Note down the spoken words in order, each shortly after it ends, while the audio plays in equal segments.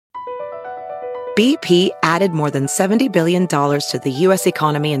BP added more than $70 billion to the U.S.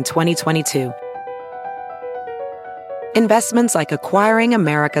 economy in 2022. Investments like acquiring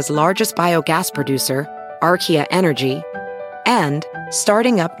America's largest biogas producer, Archaea Energy, and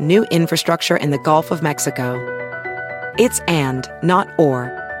starting up new infrastructure in the Gulf of Mexico. It's and, not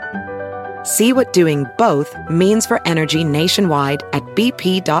or. See what doing both means for energy nationwide at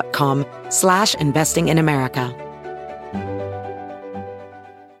bp.com/investing in America.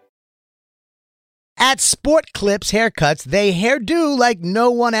 At Sport Clips Haircuts, they hairdo like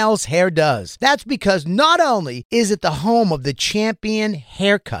no one else hair does. That's because not only is it the home of the champion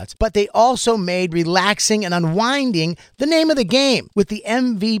haircuts, but they also made relaxing and unwinding the name of the game. With the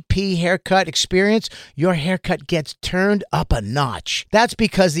MVP haircut experience, your haircut gets turned up a notch. That's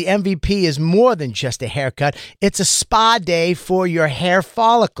because the MVP is more than just a haircut. It's a spa day for your hair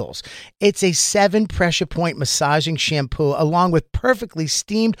follicles. It's a 7 pressure point massaging shampoo along with perfectly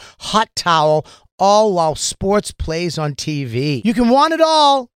steamed hot towel, all while sports plays on TV. You can want it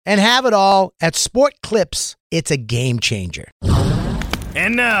all and have it all at Sport Clips. It's a game changer.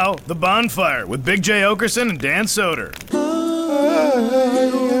 And now, The Bonfire with Big J. Okerson and Dan Soder.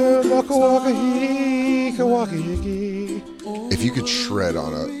 If you could shred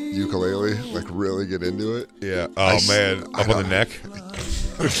on a ukulele, like really get into it. Yeah. Oh, man. Up on the neck?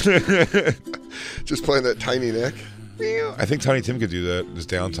 Just playing that tiny neck. I think Tiny Tim could do that in his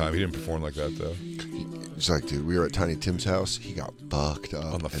downtime. He didn't perform like that, though. It's like, dude, we were at Tiny Tim's house. He got bucked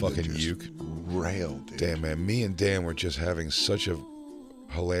up. On the fucking uke. Railed, dude. Damn, man. Me and Dan were just having such a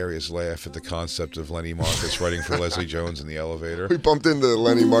hilarious laugh at the concept of Lenny Marcus writing for Leslie Jones in the elevator. We bumped into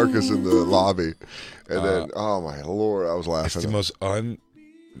Lenny Marcus in the lobby. And then, oh, my Lord, I was laughing. It's the most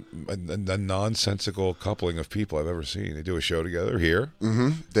a nonsensical coupling of people I've ever seen. They do a show together here.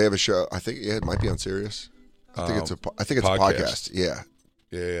 Mm-hmm. They have a show. I think it might be on Sirius. I think it's a podcast. Yeah.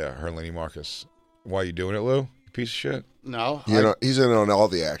 Yeah. Her and Lenny Marcus. Why are you doing it, Lou? You piece of shit. No. He's in on all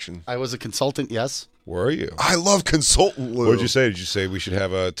the action. I was a consultant, yes. Where are you? I love consultant Lou. What did you say? Did you say we should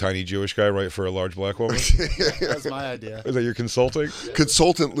have a tiny Jewish guy write for a large black woman? That's my idea. Is that your consulting?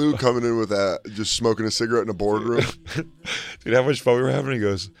 Consultant Lou coming in with that, just smoking a cigarette in a boardroom. Dude, how much fun we were having? He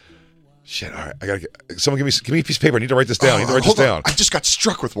goes, shit, all right, I gotta get someone give me a piece of paper. I need to write this down. I just got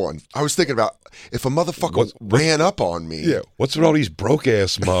struck with one. I was thinking about if a motherfucker ran up on me. Yeah, what's with all these broke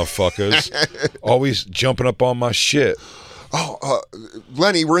ass motherfuckers always jumping up on my shit?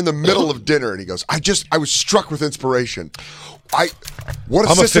 Lenny, we're in the middle of dinner, and he goes, I was struck with inspiration. I'm a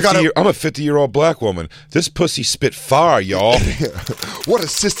 50-year-old black woman. This pussy spit fire, y'all. What a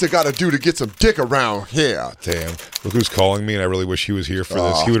sister got to do to get some dick around here? Damn. Look who's calling me, and I really wish he was here for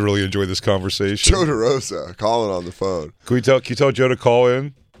this. He would really enjoy this conversation. Joe DeRosa calling on the phone. Can you tell Joe to call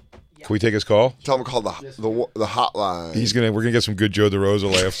in? Yeah. Can we take his call? Tell him to call the hotline. We're gonna get some good Joe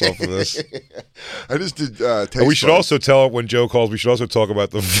DeRosa laughs off of this. I just did. And we should also tell when Joe calls. We should also talk about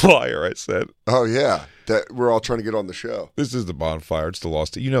the flyer. I said. Oh yeah, that we're all trying to get on the show. This is the bonfire. It's the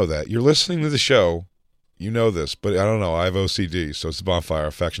lost. You know that. You're listening to the show. You know this, but I don't know. I have OCD, so it's the bonfire.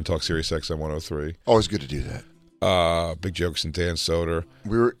 Faction Talk Sirius XM 103. Always good to do that. Big Jokes and Dan Soder.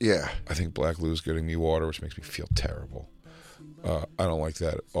 I think Black Lou's getting me water, which makes me feel terrible. I don't like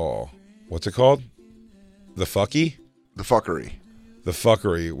that at all. What's it called? The fucky? The fuckery. The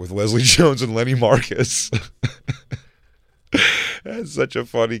fuckery with Leslie Jones and Lenny Marcus. That's such a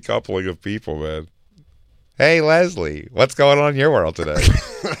funny coupling of people, man. Hey, Leslie, what's going on in your world today?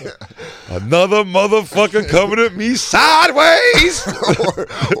 Another motherfucker coming at me sideways.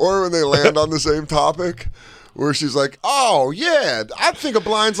 or when they land on the same topic. Where she's like, oh, yeah, I think of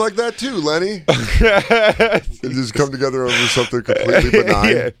blinds like that too, Lenny. And just come together over something completely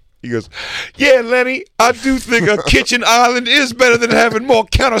benign. Yeah. He goes, yeah, Lenny, I do think a kitchen island is better than having more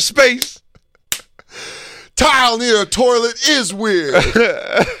counter space. Tile near a toilet is weird.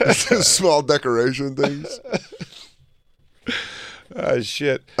 Small decoration things.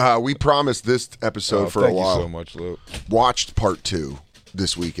 Shit. We promised this episode for a while. Thank you so much, Lou. Watched part 2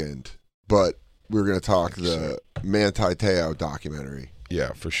 this weekend, but we're going to talk the Manti Te'o documentary.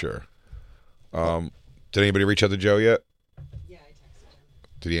 Yeah, for sure. Did anybody reach out to Joe yet? Yeah, I texted him.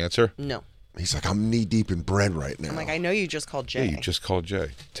 Did he answer? No. He's like, I'm knee deep in bread right now. I'm like, I know you just called Jay. Yeah, you just called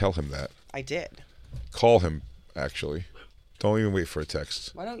Jay. Tell him that. I did. Call him, actually. Don't even wait for a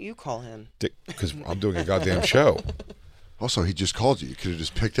text. Why don't you call him? Because I'm doing a goddamn show. Also, he just called you. You could have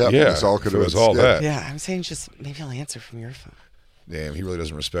just picked up. Yeah, this all could have was all that. Yeah, I'm saying just maybe I'll answer from your phone. Damn, he really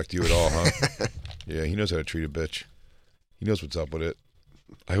doesn't respect you at all, huh? Yeah, he knows how to treat a bitch. He knows what's up with it.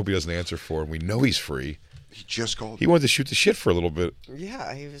 I hope he doesn't answer for him. We know he's free. He just called. He wanted to shoot the shit for a little bit.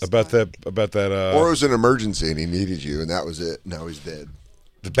 Yeah, he was about that. Or it was an emergency and he needed you, and that was it. Now he's dead.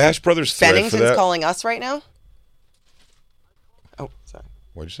 The Bash Brothers thread for Bennington's that. calling us right now? Oh, sorry.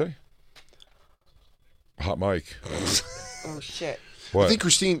 What'd you say? Hot mic. Oh, shit. What? I think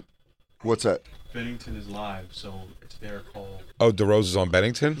Christine. What's that? Bennington is live, so it's their call. Oh, DeRosa's on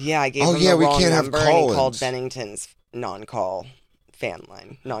Bennington? Yeah, I gave Oh, him yeah, the we wrong can't have number, and he call-ins. called Bennington's non-call fan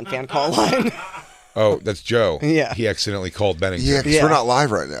line. Non-fan call line. Oh, that's Joe. Yeah. He accidentally called Bennington. Yeah, because Yeah. we're not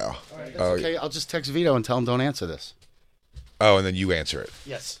live right now. All right, that's okay. I'll just text Vito and tell him don't answer this. Oh, and then you answer it.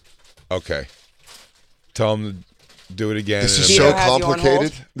 Yes. Okay. Tell him to do it again. This is Vito so has you on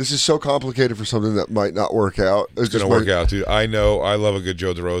complicated. hold? This is so complicated for something that might not work out. It's going to work out, dude. I know. I love a good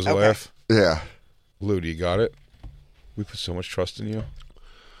Joe DeRosa Okay. laugh. Yeah. Lou, do you got it? We put so much trust in you.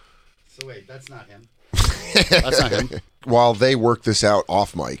 So wait, that's not him. That's not him. While they work this out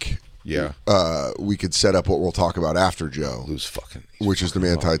off mic, Yeah. we could set up what we'll talk about after Joe, Lou's fucking. which is the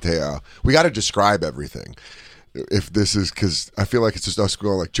Manti Te'o. We got to describe everything. If this is because I feel like it's just us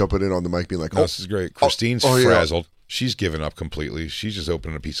going like jumping in on the mic, being like, No, "Oh, this is great. Christine's yeah. frazzled. She's given up completely. She's just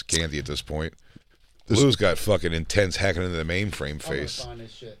opening a piece of candy at this point. Lou's got fucking intense hacking into the mainframe face. Find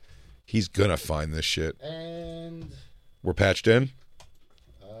this shit. He's gonna find this shit. And We're patched in.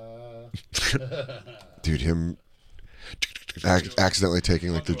 dude, him accidentally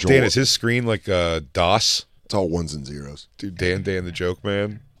taking like the Joel. Dan, is his screen like DOS? It's all ones and zeros. Dude, Dan the joke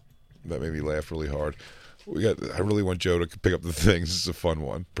man. That made me laugh really hard. I really want Joe to pick up the things. This is a fun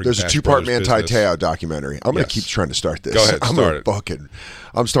one. Bring There's a Bash 2-part Brothers Manti business. Te'o documentary. I'm going Yes. to keep trying to start this. Go ahead, I'm start gonna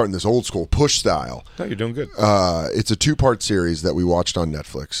I'm starting this old school push style. No, you're doing good. It's a 2-part series that we watched on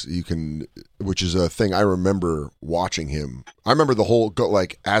Netflix. Which is a thing I remember watching him. I remember the whole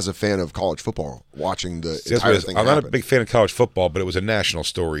as a fan of college football, watching the See, that's entire what it is. thing. I'm not a happen. big fan of college football, but it was a national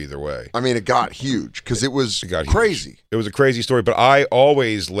story either way. I mean, it got huge because it was It got huge. crazy. It was a crazy story, but I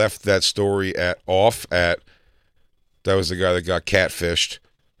always left that story off at that was the guy that got catfished,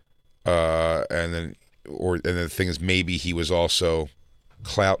 and then the thing is maybe he was also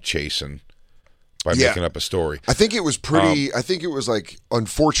clout chasing by Yeah. making up a story. I think it was pretty. I think it was like,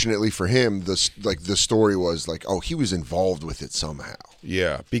 unfortunately for him, the story was like, oh, he was involved with it somehow.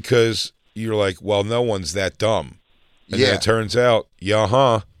 Yeah, because you're like, well, no one's that dumb, and Yeah. then it turns out,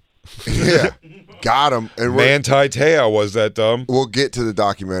 yeah, Yeah, got him. And Manti Te'o was that dumb. we'll get to the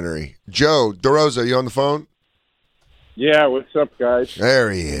documentary. Joe DeRosa, you on the phone? Yeah, what's up, guys?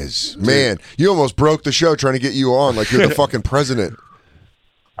 There he is. Man, you almost broke the show trying to get you on like you're the fucking president.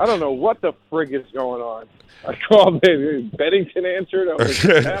 I don't know what the frig is going on. I called Bennington answered. I was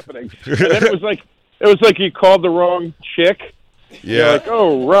like, what's happening? And then it was like you called the wrong chick. Yeah, You're like,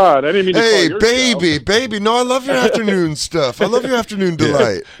 oh, Rod, I didn't mean to call Hey, your baby. No, I love your afternoon stuff. I love your afternoon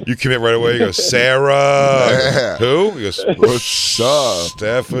delight. you commit right away. You go, Sarah. Yeah. Who? He goes, What's up?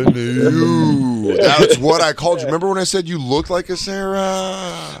 Stephanie. Ooh, that's what I called you. Remember when I said you looked like a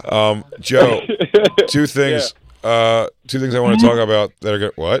Sarah? Joe, two things. Two things I want to talk about that are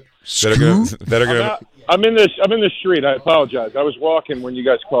going. What? That are going to. I'm in the street. I apologize. I was walking when you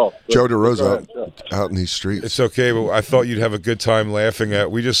guys called. Joe Go DeRosa ahead, Joe. out in these streets. It's okay, but I thought you'd have a good time laughing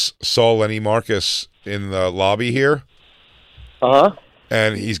at. We just saw Lenny Marcus in the lobby here, Uh-huh.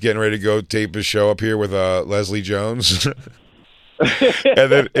 and he's getting ready to go tape his show up here with Leslie Jones. And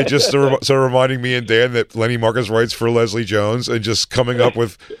then it just started reminding me and Dan that Lenny Marcus writes for Leslie Jones, and just coming up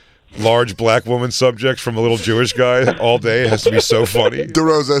with large black woman subjects from a little Jewish guy all day has to be so funny.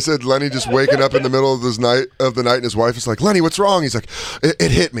 DeRosa, I said Lenny just waking up in the middle of the night, and his wife is like, Lenny, what's wrong? He's like,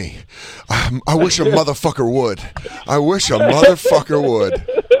 it hit me. I wish a motherfucker would. I wish a motherfucker would.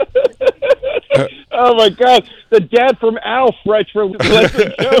 Oh, my God. The dad from Alf writes for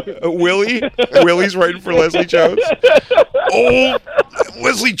Leslie Jones. Willie's writing for Leslie Jones. Oh,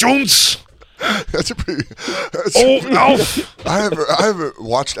 Leslie Jones. That's a pretty. Alf. I haven't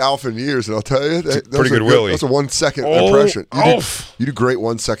watched Alf in years, and I'll tell you, that Pretty good Willie. That's a 1 second Oh, impression. Alf. You do great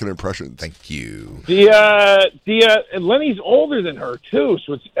 1 second impressions. Thank you. And Lenny's older than her, too,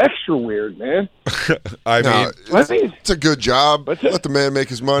 so it's extra weird, man. I No, mean, Lenny's... it's a good job. What's it? Let the man make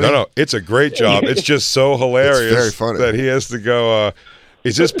his money. no, it's a great job. It's just so hilarious. It's very funny. That he has to go,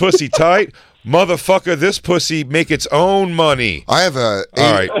 is this pussy tight? Motherfucker, this pussy make its own money. I have a.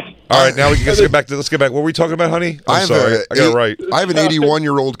 All right. Now let's get back. Let's get back. What were we talking about, honey? I'm sorry. I got it right. I have an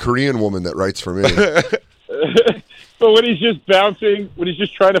 81-year-old Korean woman that writes for me. But when he's just bouncing, when he's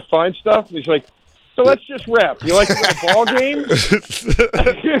just trying to find stuff, he's like, so let's just rap. You like a ball game?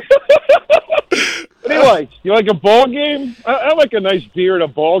 What do you like? You like a ball game? I like a nice beer at a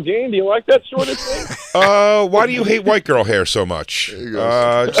ball game. Do you like that sort of thing? Why do you hate white girl hair so much?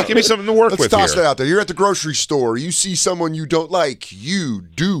 Just give me something to work Let's with toss here. that out there. You're at the grocery store. You see someone you don't like. You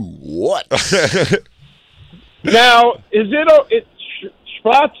do what? Now, is it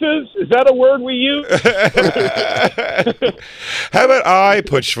schwatzes? Is that a word we use? How about I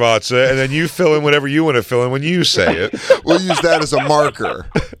put Schwarza and then you fill in whatever you want to fill in when you say it? We'll use that as a marker.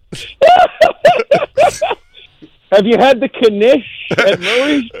 Have you had the knish at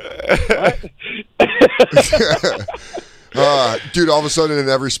Murray's? Dude, all of a sudden in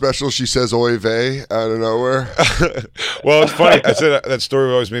every special she says oy vey out of nowhere. Well, it's funny. I said that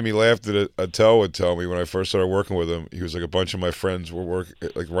story always made me laugh that Attell would tell me when I first started working with him. He was like, a bunch of my friends were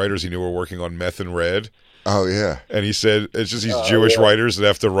like writers he knew were working on Meth and Red. Oh, yeah. And he said it's just these Jewish writers that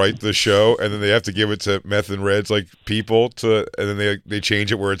have to write the show, and then they have to give it to Meth and Red's like people and then they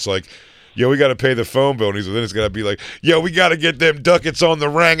change it where it's like, yo, we got to pay the phone bill. And then it's got to be like, yo, we got to get them ducats on the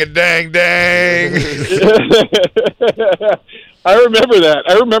rang-a-dang-dang. I remember that.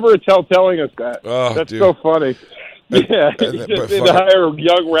 I remember Attell telling us that. Oh, that's dude. so funny. Yeah, they hire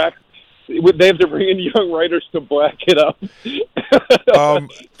young rack. They have to bring in young writers to black it up. That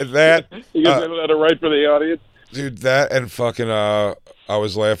you guys know how to write for the audience, dude. That and fucking. I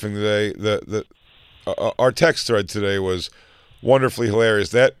was laughing today. Our text thread today was wonderfully hilarious.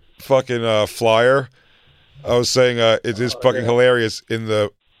 That fucking flyer. I was saying it is fucking hilarious in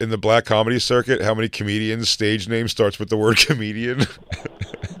the black comedy circuit. How many comedians' stage name starts with the word comedian?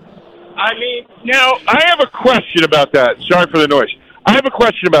 I mean, now I have a question about that. Sorry for the noise. I have a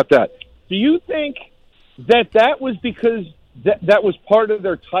question about that. Do you think that was because that was part of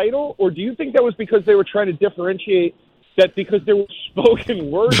their title, or do you think that was because they were trying to differentiate that because there were spoken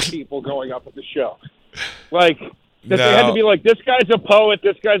word people going up at the show? Like, that they had to be like, this guy's a poet,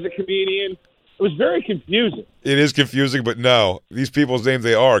 this guy's a comedian. It was very confusing. It is confusing, but no. These people's names,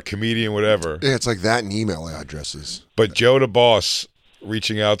 they are comedian, whatever. Yeah, it's like that and email addresses. But Joe the Boss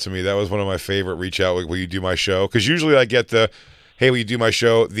reaching out to me, that was one of my favorite reach out. Will you do my show? Because usually I get the, hey, will you do my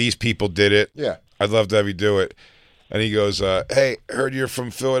show? These people did it. Yeah. I'd love to have you do it. And he goes, hey, heard you're from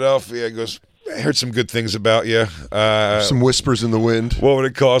Philadelphia. He goes, I heard some good things about you. Some whispers in the wind. What would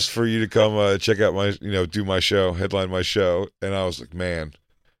it cost for you to come check out my, do my show, headline my show? And I was like, man,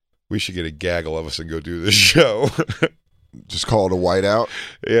 we should get a gaggle of us and go do this show. Just call it a whiteout.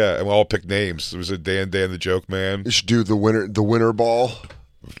 Yeah, and we'll all pick names. There was a Dan the Joke Man. You should do the winter ball.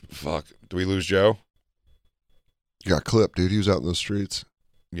 Fuck. Do we lose Joe? You got clipped, dude. He was out in the streets.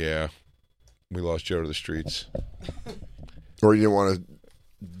 Yeah. We lost Joe to the streets. Or you didn't want to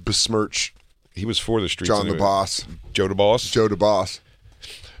besmirch. He was for the streets. John anyway. the Boss. Joe the Boss? Joe the Boss.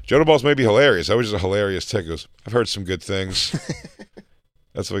 Joe the Boss may be hilarious. I was just a hilarious tick. He goes, I've heard some good things.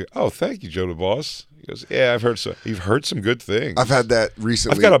 That's like, oh, thank you, Joe the Boss. He goes, yeah, I've heard so. You've heard some good things. I've had that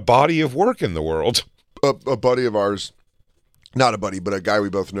recently. I've got a body of work in the world. A buddy of ours, not a buddy, but a guy we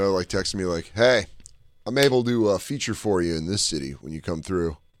both know, like texted me like, hey, I'm able to do a feature for you in this city when you come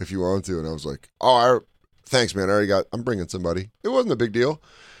through if you want to. And I was like, thanks, man. I'm bringing somebody. It wasn't a big deal.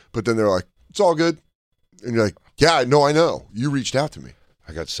 But then they're like, it's all good. And you're like, yeah, no, I know. You reached out to me.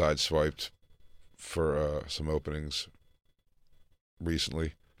 I got sideswiped for some openings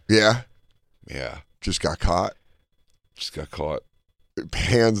recently. Yeah? Yeah. Just got caught? Just got caught.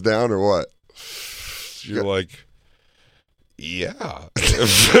 Hands down or what? You're like, yeah.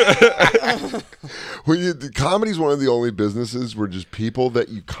 Comedy's one of the only businesses where just people that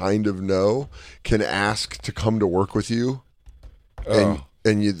you kind of know can ask to come to work with you. And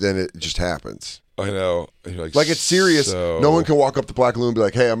then it just happens. I know. Like it's serious. So... No one can walk up to Black Loon and be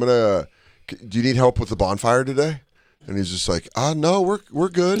like, hey, do you need help with the bonfire today? And he's just like, no, we're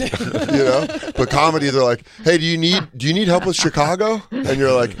good. But comedy, they're like, hey, do you need help with Chicago? And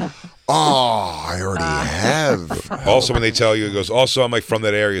you're like, I already have. Also, when they tell you, it goes, also, I'm like from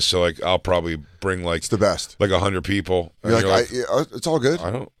that area, so like I'll probably bring like it's the best, like 100 people. You're like, it's all good.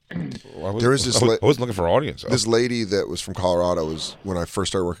 I wasn't looking for audience. This lady that was from Colorado was when I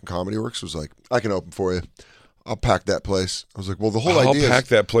first started working Comedy Works was like, I can open for you. I'll pack that place. I was like, well, the whole idea. I'll pack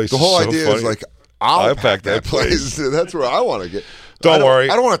that place. The whole idea is like, I'll pack that place. That's where I want to get. Don't worry.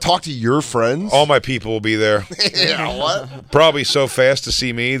 I don't want to talk to your friends. All my people will be there. Yeah, what? Probably so fast to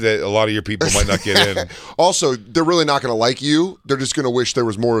see me that a lot of your people might not get in. Also, they're really not going to like you. They're just going to wish there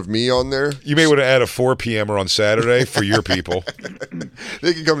was more of me on there. You may want to add a 4 p.m.er on Saturday for your people.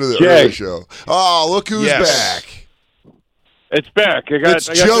 They can come to the early show. Oh, look who's back. It's back. It's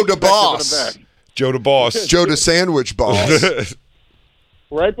Joe the Boss. Joe the Boss. Joe the Sandwich Boss.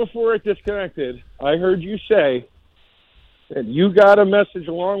 Right before it disconnected, I heard you say that you got a message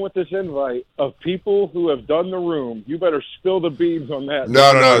along with this invite of people who have done the room. You better spill the beans on that.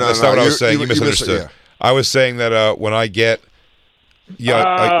 No, that's not what I was saying. You misunderstood. I was saying that when I get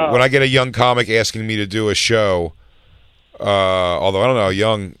when I get a young comic asking me to do a show, Although I don't know how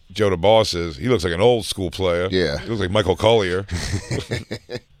young Joe DeBoss is. He looks like an old school player. Yeah. He looks like Michael Collier.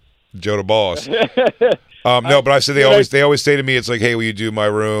 Joe DeBoss. No, but I said they always say to me, it's like, hey, will you do my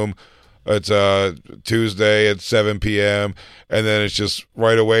room? It's Tuesday at 7 p.m. And then it's just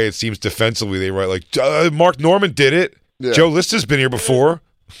right away, it seems defensively, they write like, Mark Norman did it. Yeah. Joe List has been here before.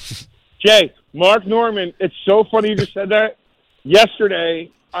 Jay, Mark Norman, it's so funny you just said that. Yesterday,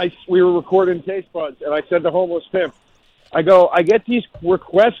 we were recording Taste Buds, and I said to Homeless Pimp, I get these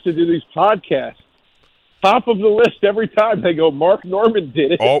requests to do these podcasts. Top of the list every time. They go, Mark Norman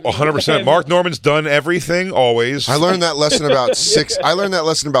did it. Oh, 100%. Mark Norman's done everything, always. I learned that lesson about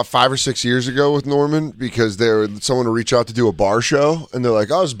 5 or 6 years ago with Norman because someone would reach out to do a bar show, and they're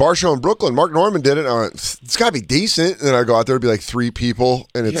like, oh, it's a bar show in Brooklyn. Mark Norman did it. And I went, it's got to be decent. And then I go out there, it'd be like 3 people,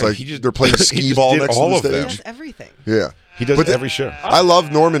 and it's they're playing skee ball next to the stage. He does everything. Yeah. He does every show. I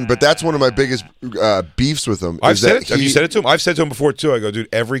love Norman, but that's one of my biggest beefs with him. Have you said it to him? I've said to him before, too. I go, dude,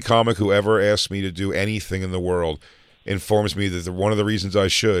 every comic who ever asks me to do anything in the world informs me that one of the reasons I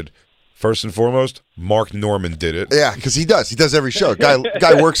should, first and foremost, Mark Norman did it. Yeah, because he does. He does every show.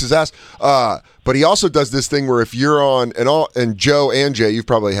 Guy works his ass. But he also does this thing where if you're on, and Joe and Jay, you've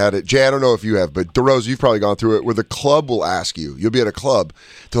probably had it. Jay, I don't know if you have, but DeRosa, you've probably gone through it, where the club will ask you. You'll be at a club.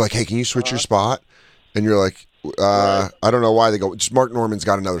 They're like, hey, can you switch your spot? And you're like, I don't know why. They go, just Mark Norman's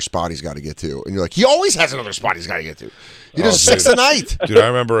got another spot he's got to get to. And you're like, he always has another spot he's got to get to. He does 6 a night. Dude, I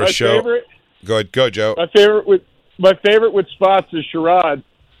remember a show. Go, Joe. My favorite with spots is Sherrod.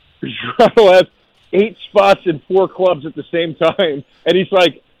 Sherrod will have 8 spots in 4 clubs at the same time. And he's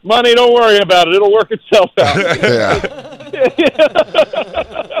like, money, don't worry about it. It'll work itself out.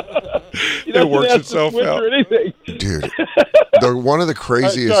 It works itself out. Dude, one of the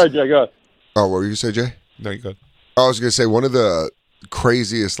craziest. Sorry, Jay, go. Oh, what were you going to say, Jay? No, you good. I was going to say one of the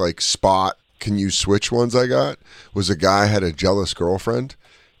craziest spot can you switch ones I got was a guy had a jealous girlfriend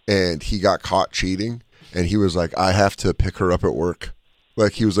and he got caught cheating and he was like, I have to pick her up at work.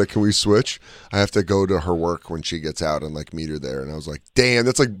 Like he was like, can we switch? I have to go to her work when she gets out and meet her there. And I was like, damn,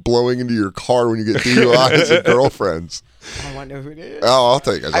 that's like blowing into your car when you get DUIs and girlfriends. I want to know who it is. Oh, I'll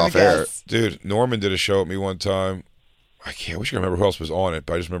tell you guys off air. Dude, Norman did a show with me one time. I wish I remember who else was on it,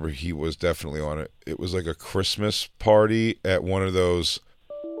 but I just remember he was definitely on it. It was like a Christmas party at one of those.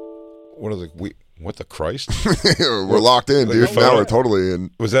 What the Christ? We're locked in, dude. Now we're totally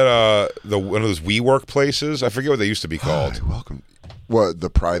in. Was that one of those WeWork places? I forget what they used to be called. Hi, welcome. What, the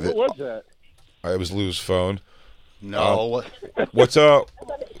private? What was that? It was Lou's phone. No. What's you know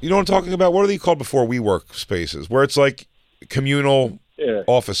what I'm talking about? What are they called before WeWork spaces? Where it's like communal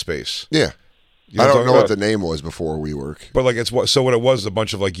office space. Yeah. You know I don't know what the name was before WeWork. But it's what it was a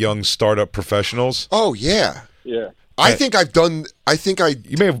bunch of young startup professionals. Oh yeah. Yeah. You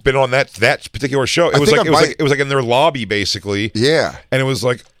may have been on that particular show. It was like in their lobby basically. Yeah. And it was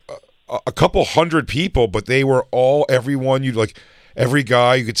like a couple hundred people, but they were everyone every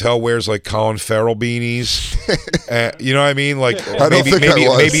guy you could tell wears Colin Farrell beanies. You know what I mean?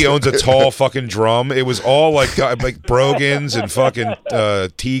 Maybe owns a tall fucking drum. It was all like Brogans and fucking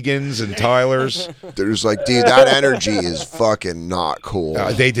Tegans and Tylers. There's dude, that energy is fucking not cool.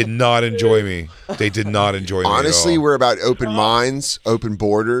 They did not enjoy me. They did not enjoy me. Honestly, we're about open minds, open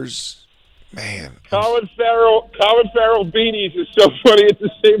borders. Man, Colin Farrell beanies is so funny. It's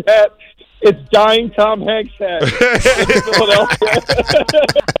the same hat. It's dying Tom Hanks hat. In Philadelphia.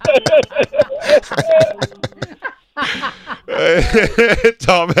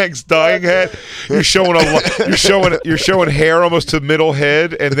 Tom Hanks dying hat. You're showing hair almost to middle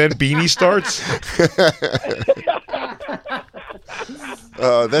head, and then beanie starts.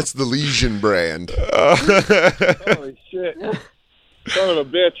 That's the Legion brand. Holy shit. Son of a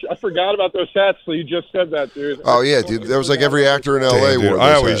bitch. I forgot about those hats, so you just said that, dude. Oh, yeah, dude. That was every actor in L.A. wore those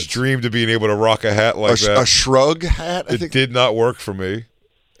I always hats. dreamed of being able to rock a hat like that. A shrug hat, I think. It did not work for me.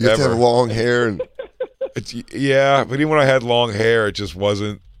 You have to have long hair. And but even when I had long hair, it just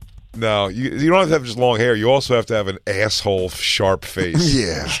wasn't. No, you don't have to have just long hair. You also have to have an asshole sharp face.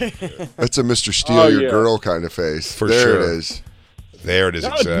 Yeah. That's a Mr. Steal Your Girl kind of face. For there sure. It is. There it is. No,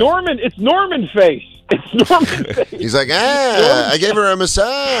 exactly. It's Norman face. It's Norman face. He's like, I gave her a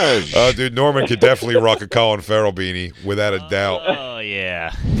massage. Oh, dude, Norman could definitely rock a Colin Farrell beanie without a doubt. Oh,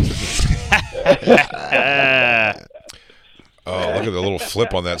 yeah. Oh, look at the little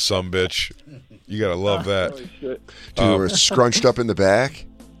flip on that sumbitch. You gotta love that. Dude, we're scrunched up in the back.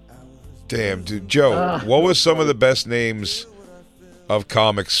 Damn, dude. Joe, what was some of the best names of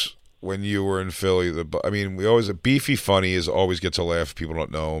comics when you were in Philly? Beefy Funny always gets a laugh. People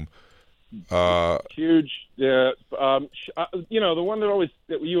don't know him. Huge. Yeah. The one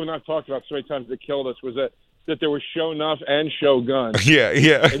that you and I've talked about so many times that killed us was that that there was Show Enough and Shogun. Yeah.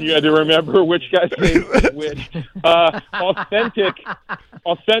 And you had to remember which guy's name was which.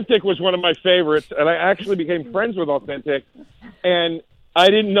 Authentic was one of my favorites, and I actually became friends with Authentic, and I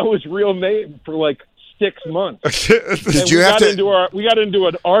didn't know his real name for like 6 months. Did you have to? We got into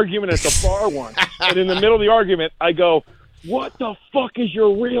an argument at the bar once, and in the middle of the argument, I go, "What the fuck is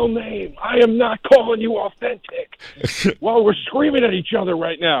your real name? I am not calling you Authentic." Well, we're screaming at each other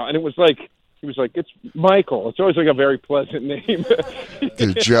right now, and he was like, "It's Michael." It's always like a very pleasant name.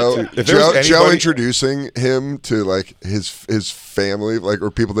 Dude, Joe introducing him to like his family, like, or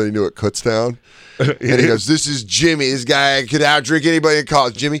people that he knew at Kutztown, and he goes, "This is Jimmy. This guy could outdrink anybody in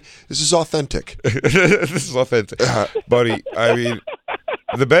college. Jimmy, this is Authentic." This is Authentic, buddy. I mean,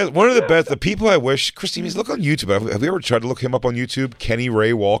 one of the best. The people I wish, Christine, look on YouTube. Have you ever tried to look him up on YouTube? Kenny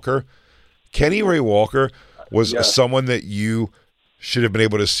Ray Walker. Kenny Ray Walker was someone that you should have been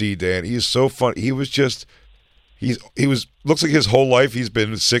able to see, Dan. He is so fun. He was just, looks like his whole life he's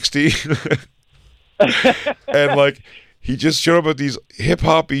been 60. And like, he just showed up at these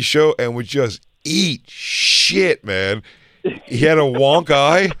hip-hop-y show and would just eat shit, man. He had a wonk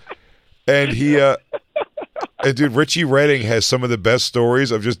eye, and and dude, Richie Redding has some of the best stories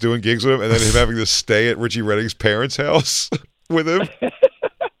of just doing gigs with him and then him having to stay at Richie Redding's parents' house with him.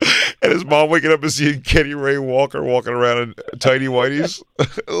 And his mom waking up and seeing Kenny Ray Walker walking around in tidy whities.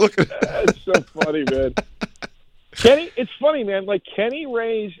 Look at that. It's so funny, man. It's funny, man. Like Kenny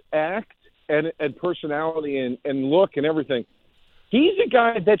Ray's act and personality and look and everything. He's a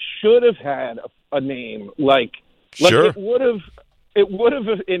guy that should have had a name. Like sure. It would have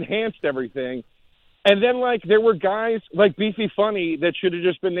enhanced everything. And then, like, there were guys like Beefy Funny that should have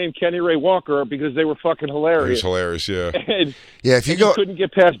just been named Kenny Ray Walker because they were fucking hilarious. It was hilarious, yeah. And, if you couldn't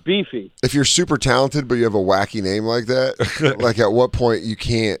get past Beefy. If you're super talented but you have a wacky name like that, like at what point you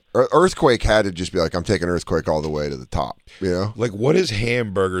can't? Earthquake had to just be like, I'm taking Earthquake all the way to the top. You know, like what does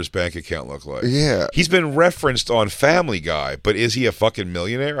Hamburger's bank account look like? Yeah, he's been referenced on Family Guy, but is he a fucking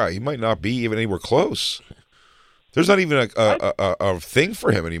millionaire? He might not be even anywhere close. There's not even a thing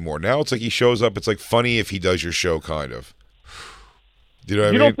for him anymore. Now it's like he shows up. It's like funny if he does your show, kind of. Do you know what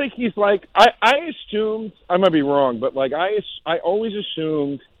I mean? You don't think he's like? I assumed, I might be wrong, but like I always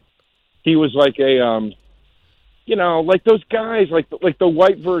assumed he was like a like those guys, like the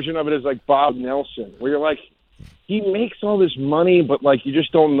white version of it is like Bob Nelson, where you're like, he makes all this money, but like you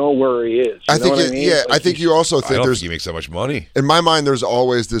just don't know where he is. I think you also think he makes that much money. In my mind, there's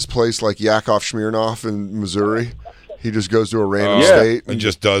always this place like Yakov Smirnoff in Missouri. He just goes to a random state and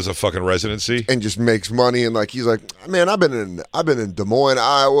just does a fucking residency and just makes money. And like he's like, man, I've been in Des Moines,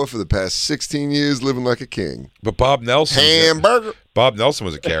 Iowa for the past 16 years, living like a king. But Bob Nelson, Bob Nelson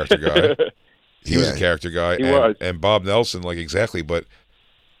was a character guy. He was a character guy. He was. And Bob Nelson, like exactly. But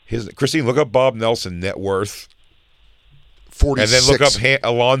Christine, look up Bob Nelson net worth. 46. And then look up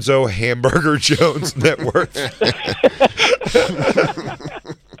Alonzo Hamburger Jones net worth.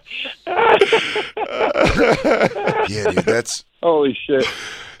 Yeah, dude, that's holy shit.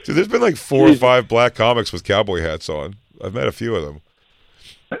 Dude, there's been like 4 or 5 black comics with cowboy hats on. I've met a few of them.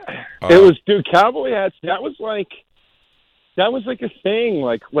 It was, dude, cowboy hats. That was like a thing,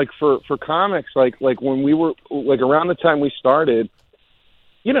 like for comics, like when we were like around the time we started.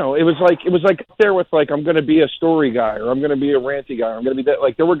 You know, it was like up there with like, I'm going to be a story guy, or I'm going to be a ranty guy, or I'm going to be that.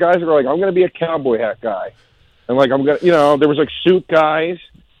 Like there were guys that were like, I'm going to be a cowboy hat guy, and like I'm going to, there was like suit guys.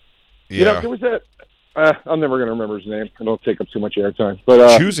 Yeah. There was that. I'm never going to remember his name. I don't take up too much airtime.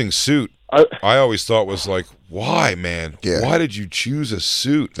 But choosing suit, I always thought was like, why, man? Yeah. Why did you choose a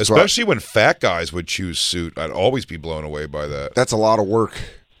suit? Especially when fat guys would choose suit. I'd always be blown away by that. That's a lot of work.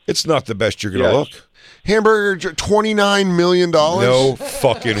 It's not the best you're going to look. Hamburger, $29 million? No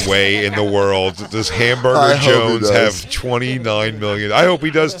fucking way in the world does Hamburger Jones have $29 million. I hope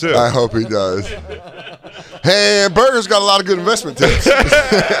he does too. I hope he does. Hamburger's got a lot of good investment tips.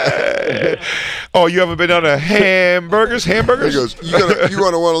 Oh, you haven't been down to Hamburgers? He goes, you're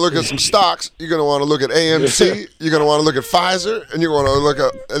going to want to look at some stocks. You're going to want to look at AMC. You're going to want to look at Pfizer. And you're going to look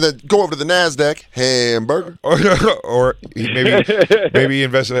at, and then go over to the NASDAQ. Hamburger. Or maybe he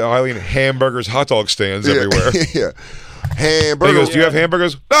invested highly in Hamburgers hot dog stands everywhere. Yeah. Hamburger. He goes, do you have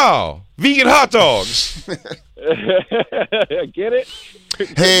hamburgers? No. Vegan hot dogs. Get it?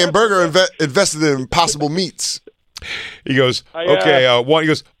 Hamburger invested in Impossible Meats. He goes, okay,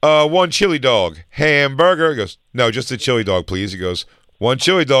 one chili dog. Hamburger. He goes, no, just a chili dog, please. He goes, one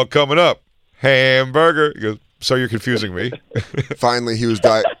chili dog coming up. Hamburger. He goes, so you're confusing me. Finally, he was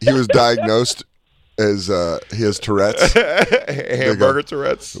diagnosed as he has Tourette's. Hamburger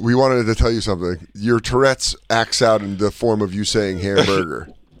Tourette's. We wanted to tell you something. Your Tourette's acts out in the form of you saying hamburger.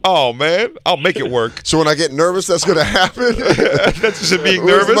 Oh, man, I'll make it work. So when I get nervous, that's going to happen? That's just being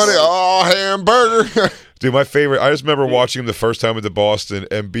Where's the nervous? money? Oh, hamburger. Dude, my favorite, I just remember watching him the first time into Boston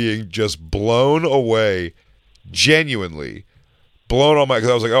and being just blown away, genuinely blown on my, because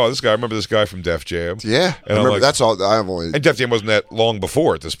I was like, oh, this guy, I remember this guy from Def Jam. Yeah. And I remember, like, that's all. I've only. and Def Jam wasn't that long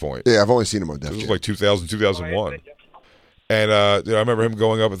before at this point. Yeah, I've only seen him on Def This Jam. was like 2000, 2001. And dude, I remember him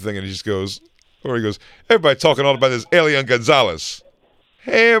going up a thing and he just goes, or he goes, everybody talking all about this Elian Gonzalez.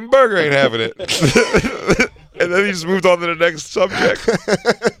 Hamburger ain't having it. And then he just moved on to the next subject.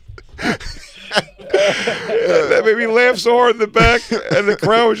 That made me laugh so hard in the back, and the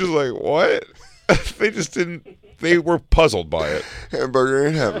crowd was just like, what? They just didn't, they were puzzled by it. Hamburger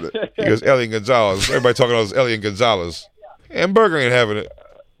ain't having it. He goes, Elian Gonzalez. Everybody talking about this Elian Gonzalez. Hamburger ain't having it.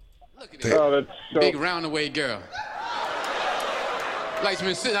 Oh, that's so... Big roundaway girl. Likes me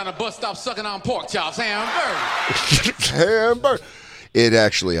to sit on a bus stop sucking on pork chops. Hamburger. Hamburger. It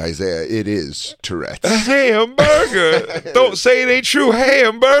actually, Isaiah, it is Tourette's. Hamburger. Don't say it ain't true.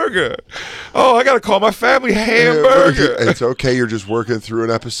 Hamburger. Oh, I got to call my family hamburger. It's okay. You're just working through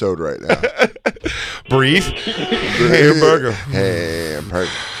an episode right now. Breathe. Hamburger. Hamburger.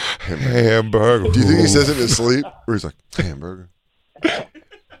 Hamburger. Do you think he says it in his sleep? Or he's like, hamburger.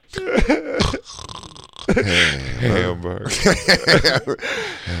 Hamburger.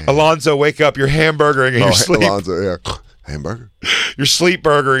 Alonzo, wake up. You're hamburgering in your sleep. Alonzo, yeah. Hamburger. You're sleep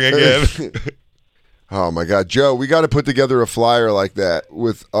burgering again. Oh, my God. Joe, we got to put together a flyer like that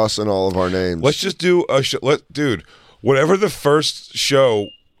with us and all of our names. Let's just do a show. Dude, whatever the first show.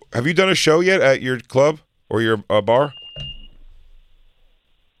 Have you done a show yet at your club or your bar?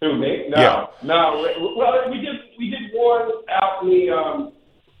 Who, me? No. Yeah. No. Well, we did one out in the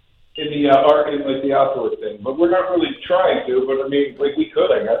outdoor thing, but we're not really trying to. But I mean, like we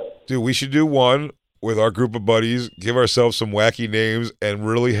could, I guess. Dude, we should do one with our group of buddies. Give ourselves some wacky names and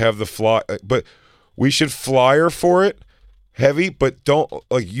really have the fly. But we should flyer for it, heavy. But don't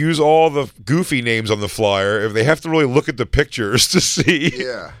use all the goofy names on the flyer. If they have to really look at the pictures to see.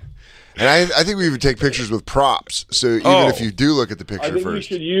 Yeah. And I think we even take pictures with props. So even if you do look at the picture I think first.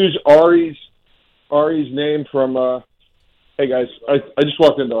 you should use Ari's name from. Hey guys, I just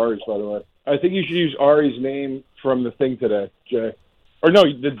walked into Ari's, by the way. I think you should use Ari's name from the thing today, Jay. Or no,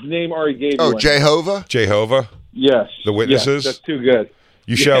 the name Ari gave you. Oh, Jehovah? Jehovah? Yes. The witnesses? Yes, that's too good.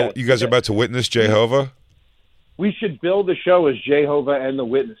 You guys are about to witness Jehovah? We should build the show as Jehovah and the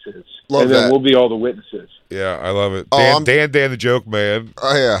Witnesses. Love and then that. we'll be all the witnesses. Yeah, I love it. Oh, Dan the Joke Man.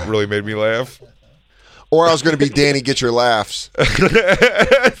 Oh, yeah. Really made me laugh. Or I was going to be Danny Get Your Laughs. I don't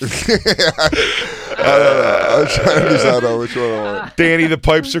know. I'm trying to decide on which one I want. Danny, the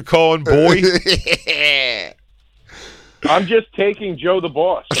pipes are calling, boy. I'm just taking Joe the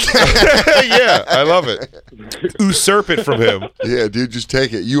Boss. Yeah, I love it. Usurp it from him. Yeah, dude, just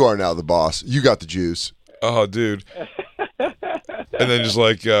take it. You are now the boss. You got the juice. Oh, dude. And then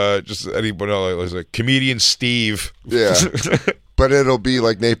just anyone else, like comedian Steve. Yeah. But it'll be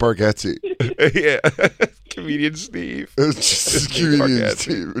like Nate Bargatze. Yeah. Comedian Steve. It's just comedian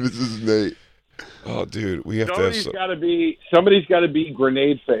Steve. This is Nate. Oh, dude, we have Somebody's got to be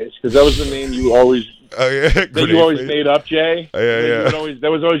Grenade Face, because that was the name you always made up, Jay. Yeah. That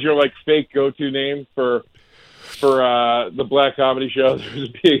was always your like fake go-to name for the black comedy shows, was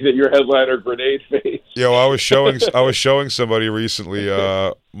being that your headliner Grenade Face. Yo, I was showing somebody recently,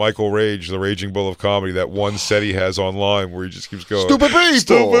 Michael Rage, the Raging Bull of Comedy, that one set he has online where he just keeps going,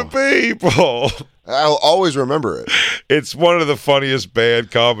 Stupid people. I'll always remember it. It's one of the funniest bad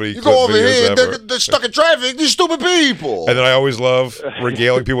comedy. You go over here and ever. they're stuck in traffic. These stupid people. And then I always love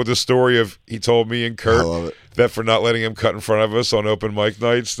regaling people with the story of he told me and Kurt that for not letting him cut in front of us on open mic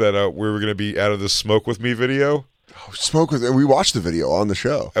nights that we were going to be out of the Smoke With Me video. Smoke With Me. We watched the video on the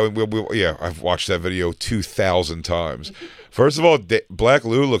show. I mean, yeah, I've watched that video 2,000 times. First of all, Black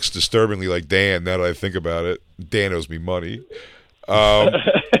Lou looks disturbingly like Dan, now that I think about it. Dan owes me money.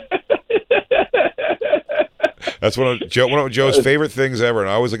 That's one of Joe's favorite things ever, and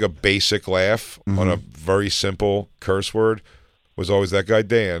I always like a basic laugh on a very simple curse word, was always that guy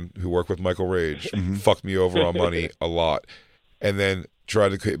Dan, who worked with Michael Rage, fucked me over on money a lot. And then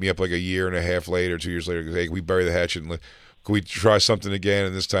tried to hit me up like a year and a half later, 2 years later, hey, we bury the hatchet and can we try something again,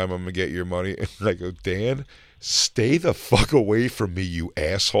 and this time I'm going to get your money? And I go, Dan, stay the fuck away from me, you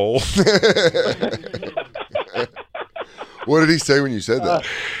asshole. What did he say when you said that?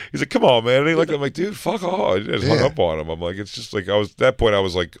 He's like, come on, man. And he looked at me, I'm like, dude, fuck off. I just hung up on him. I'm like, it's just like, at that point, I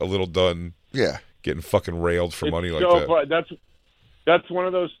was like a little done getting fucking railed for money like that. That's one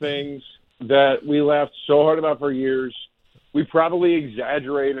of those things that we laughed so hard about for years. we probably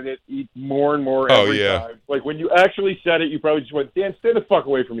exaggerated it more and more Oh, every yeah. time. Like when you actually said it, you probably just went, Dan, stay the fuck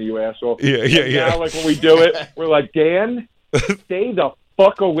away from me, you asshole. Yeah. Now, like when we do it, we're like, Dan, stay the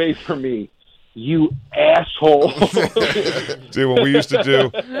fuck away from me, you asshole. Dude, what we used to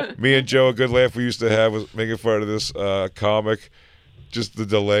do, me and Joe, a good laugh we used to have was making fun of this comic. Just the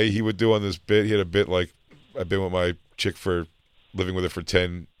delay he would do on this bit. He had a bit like, I've been with my chick for living with her for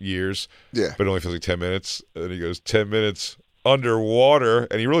 10 years. Yeah. But it only feels like 10 minutes. And he goes, 10 minutes underwater.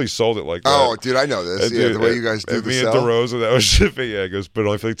 And he really sold it like that. Oh, dude, I know this. And Yeah, dude, the way you guys do and the me sell. and DeRosa, that was shipping. Yeah, he goes, but it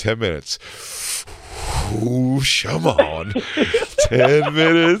only feels like 10 minutes. Ooh, come on. 10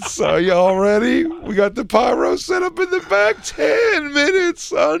 minutes. Are y'all ready? We got the pyro set up in the back. 10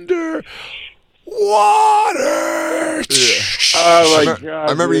 minutes under water. Yeah. Oh, my God.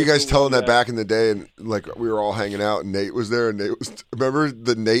 I remember you guys dude. telling that back in the day, and like we were all hanging out, and Nate was there, and Nate was. Remember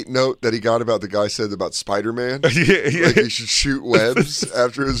the Nate note that he got about the guy said about Spider-Man? Yeah. Like he should shoot webs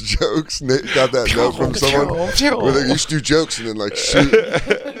after his jokes. Nate got that note from someone where they used to do jokes and then like shoot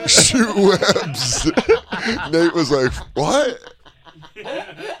webs. Nate was like, "What?" Dude,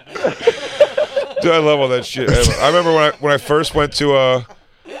 I love all that shit. I remember when I first went to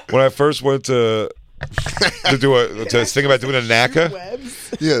to think about doing a NACA.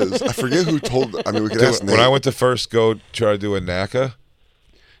 Yeah, I forget who told. I mean, we could ask Nate. When I went to first go try to do a NACA,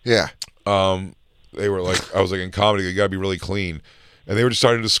 Yeah. they were like, I was like, in comedy, you gotta be really clean, and they were just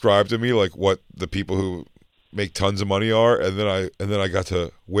starting to describe to me like what the people who make tons of money are, and then I got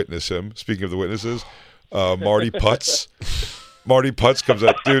to witness him. Speaking of the witnesses, Marty Putz. Marty Putz comes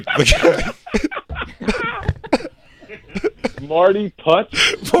up, dude. Marty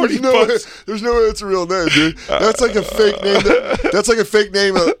Putz? Marty Putz. There's no way it's a real name, dude. That's like a fake name. That's like a fake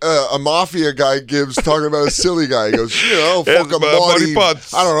name a mafia guy gives talking about a silly guy. He goes, fuck a Marty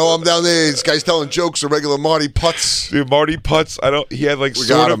Putz. I don't know. I'm down there. This guy's telling jokes. A regular Marty Putz. Dude, Marty Putz. He had like We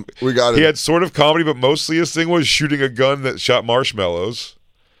got him. He had sort of comedy, but mostly his thing was shooting a gun that shot marshmallows.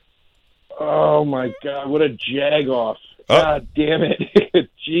 Oh, my God. What a jag-off. God damn it.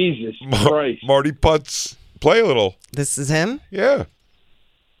 Jesus Christ. Marty Putz. Play a little. This is him? Yeah.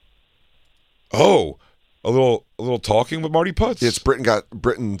 Oh, a little talking with Marty Putz. Yeah, it's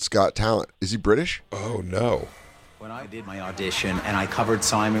Britain's Got Talent. Is he British? Oh, no. When I did my audition and I covered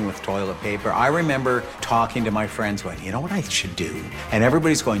Simon with toilet paper, I remember talking to my friends going, you know what I should do? And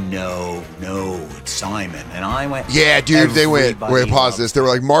everybody's going, no, it's Simon. And I went, Yeah, dude, they went, wait, pause this. They were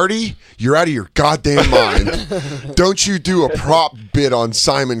like, Marty, you're out of your goddamn mind. Don't you do a prop bit on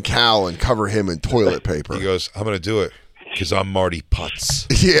Simon Cowell and cover him in toilet paper. He goes, I'm going to do it because I'm Marty Putz.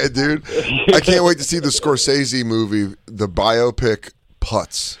 Yeah, dude. I can't wait to see the Scorsese movie, the biopic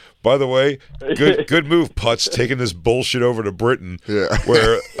Putz. By the way, good move, Putz, taking this bullshit over to Britain,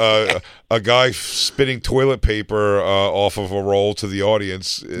 where a guy spitting toilet paper off of a roll to the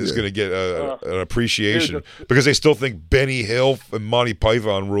audience is going to get an appreciation because they still think Benny Hill and Monty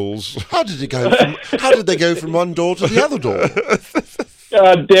Python rules. How did they go from one door to the other door?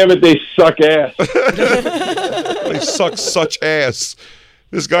 God damn it, they suck ass. They suck such ass.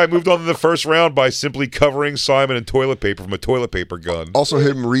 This guy moved on to the first round by simply covering Simon in toilet paper from a toilet paper gun. Also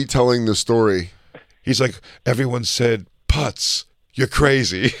him retelling the story. He's like, everyone said, Putz, you're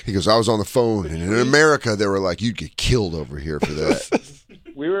crazy. He goes, I was on the phone, and in America, they were like, you'd get killed over here for that.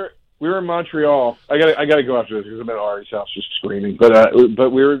 We were in Montreal. I gotta go after this because I'm at Ari's house just screaming. But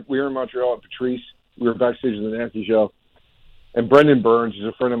we were in Montreal at Patrice. We were backstage in the Nancy show. And Brendan Burns is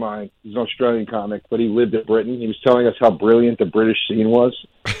a friend of mine. He's an Australian comic, but he lived in Britain. He was telling us how brilliant the British scene was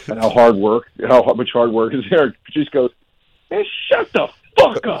and how much hard work is there. Patrice goes, "Man, shut the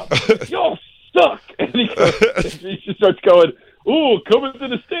fuck up! Y'all suck!" And he just starts going, "Ooh, coming to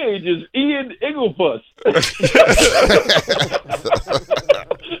the stage is Ian Engelfuss."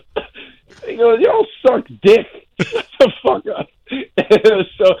 He goes, "Y'all suck dick. Shut the fuck up." It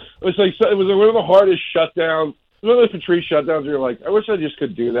was one of the hardest shutdowns. One of those Patrice shutdowns where you're like, I wish I just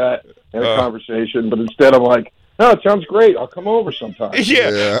could do that in a conversation, but instead I'm like, no, it sounds great. I'll come over sometime.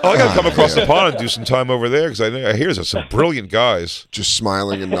 Yeah. I got to come across the pond and do some time over there because I hear there's some brilliant guys. Just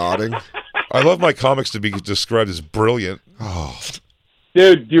smiling and nodding. I love my comics to be described as brilliant. Oh.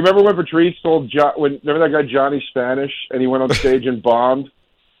 Dude, do you remember when Patrice told remember that guy Johnny Spanish and he went on stage and bombed?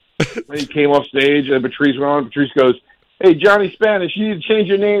 And he came off stage and Patrice went on. Patrice goes, "Hey, Johnny Spanish, you need to change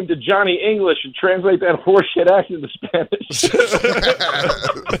your name to Johnny English and translate that horseshit accent to Spanish."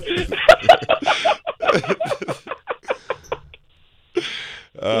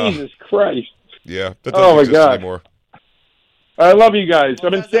 Jesus Christ. Yeah, that doesn't exist anymore. I love you guys.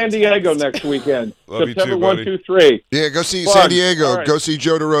 I'm in San Diego next weekend. Love September you too, 1, buddy. 2, 3. Yeah, go see Fun. San Diego. All right. Go see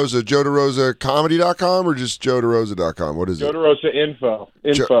Joe DeRosa. JoeDeRosaComedy.com or just JoeDeRosa.com? What is it? Joe DeRosa info.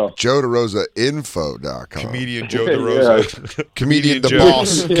 JoeDeRosaInfo.com. Comedian Joe DeRosa. Comedian the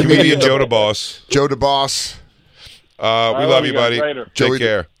boss. Comedian Joe DeBoss. Joe DeBoss. We love you, buddy. Later. Take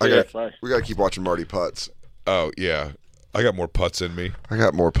care. We Bye. got to keep watching Marty Putts. Oh, yeah. I got more putts in me. I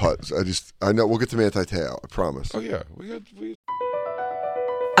got more putts. I know we'll get to Manti Te'o. I promise. Oh, yeah.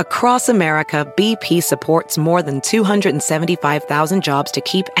 Across America, BP supports more than 275,000 jobs to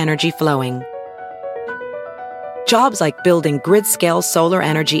keep energy flowing. Jobs like building grid-scale solar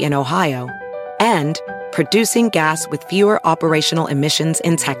energy in Ohio and producing gas with fewer operational emissions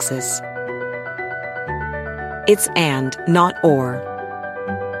in Texas. It's and, not or.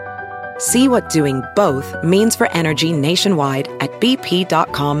 See what doing both means for energy nationwide at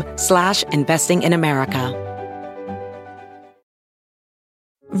bp.com/investing in America.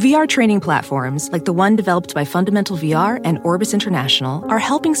 VR training platforms, like the one developed by Fundamental VR and Orbis International, are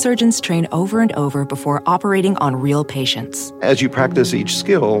helping surgeons train over and over before operating on real patients. As you practice each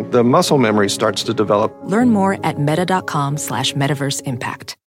skill, the muscle memory starts to develop. Learn more at meta.com/metaverse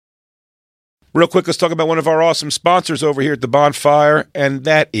impact. Real quick, let's talk about one of our awesome sponsors over here at the Bonfire, and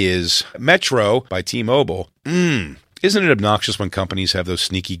that is Metro by T-Mobile. Isn't it obnoxious when companies have those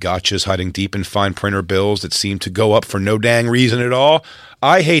sneaky gotchas hiding deep in fine printer bills that seem to go up for no dang reason at all?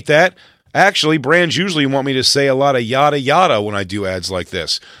 I hate that. Actually, brands usually want me to say a lot of yada yada when I do ads like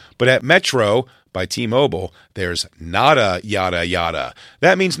this. But at Metro by T-Mobile, there's nada yada yada.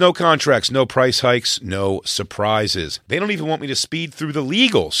 That means no contracts, no price hikes, no surprises. They don't even want me to speed through the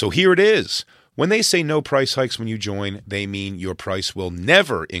legal, so here it is. When they say no price hikes when you join, they mean your price will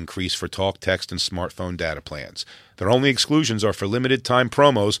never increase for talk, text, and smartphone data plans. Their only exclusions are for limited time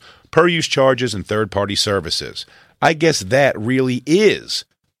promos, per-use charges, and third-party services. I guess that really is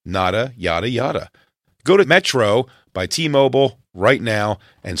nada yada yada. Go to Metro by T-Mobile right now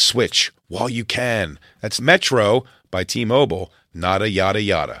and switch while you can. That's Metro by T-Mobile, nada yada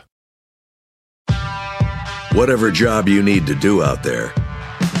yada. Whatever job you need to do out there,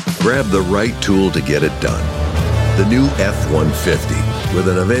 grab the right tool to get it done. The new F-150 with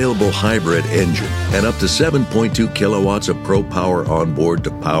an available hybrid engine and up to 7.2 kilowatts of Pro Power onboard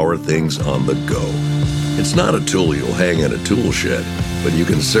to power things on the go. It's not a tool you'll hang in a tool shed, but you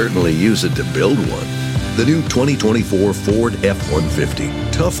can certainly use it to build one. The new 2024 Ford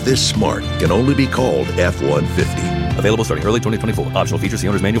F-150. Tough this smart can only be called F-150. Available starting early 2024. Optional features, the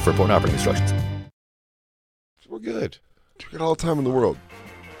owner's manual for important operating instructions. We're good. We got all the time in the world.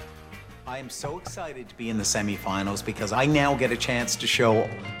 I am so excited to be in the semifinals because I now get a chance to show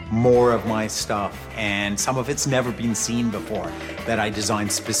more of my stuff, and some of it's never been seen before that I designed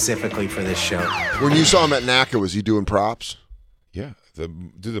specifically for this show. When you saw him at NACA, was he doing props? Yeah,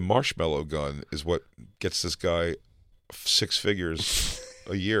 the marshmallow gun is what gets this guy 6 figures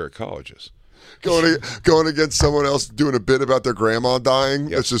a year at colleges. Going against someone else doing a bit about their grandma dying.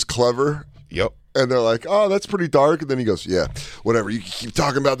 That's just clever. Yep. And they're like, oh, that's pretty dark. And then he goes, yeah, whatever. You keep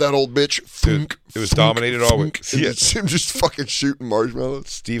talking about that old bitch. Dude, it was dominated all week. It's him just fucking shooting marshmallows.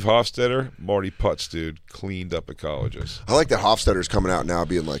 Steve Hofstetter, Marty Putz, dude, cleaned up at colleges. I like that Hofstetter's coming out now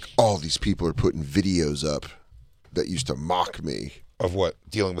being like, all these people are putting videos up that used to mock me. Of what?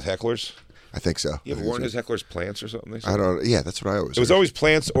 Dealing with hecklers? I think so. Yeah, but weren't his hecklers plants or something? I don't. Yeah, that's what I always. It was always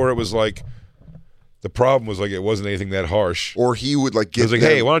plants, or it was like the problem was like it wasn't anything that harsh. Or he would like get. It was like,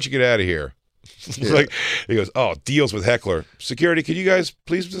 hey, why don't you get out of here? Yeah. Like he goes, oh, deals with heckler. Security, can you guys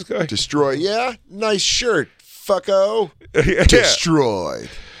please this guy? Destroy. Yeah, nice shirt, fucko. Yeah. Destroyed.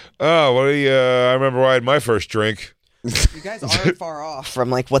 Oh, well, I remember I had my first drink. You guys aren't far off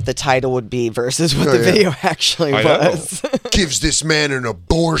from like what the title would be versus what the video actually was. Gives this man an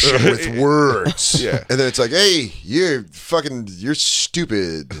abortion with words. Yeah. And then it's like, hey, you're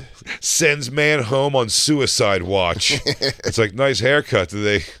stupid. Sends man home on suicide watch. It's like, nice haircut. Do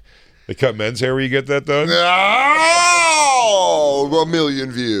they cut men's hair where you get that done? Oh, 1 million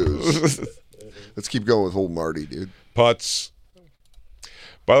views. Let's keep going with old Marty, dude. Putz.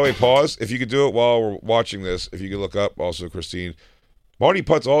 By the way, pause. If you could do it while we're watching this, if you could look up also, Christine. Marty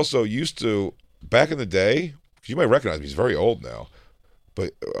Putz also used to, back in the day, because you might recognize him, he's very old now,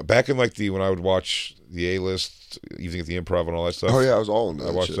 but back in like when I would watch the A-List, Evening at the Improv and all that stuff. Oh, yeah, I was all in that.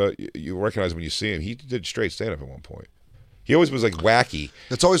 I watched that. You recognize him when you see him. He did straight stand-up at one point. He always was like wacky.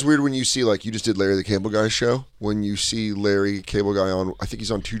 It's always weird when you see, like, you just did Larry the Cable Guy show. When you see Larry Cable Guy on, I think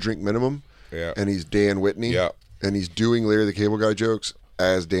he's on 2 Drink Minimum. Yeah. And he's Dan Whitney. Yeah. And he's doing Larry the Cable Guy jokes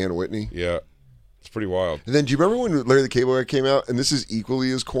as Dan Whitney. Yeah. pretty wild. And then, do you remember when Larry the Cable Guy came out? And this is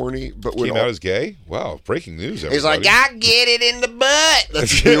equally as corny, but when Came out as gay? Wow, breaking news, everybody. he's like, I get it in the butt.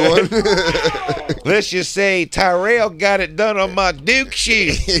 That's the new one. Let's just say Tyrell got it done on my Duke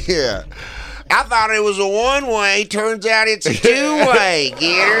shoe. Yeah. I thought it was a one-way. Turns out it's a two-way.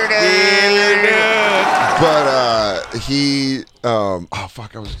 Get her done. But he, oh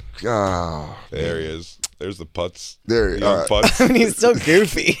fuck, I was. There he is. There's the putts. There, young putts. I mean, he's so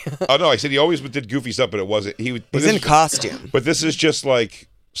goofy. Oh no, I said he always did goofy stuff, but it wasn't. He's in costume. But this is just like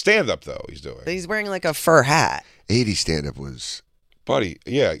stand-up, though. He's doing. But he's wearing like a fur hat. 80 stand-up was. Buddy,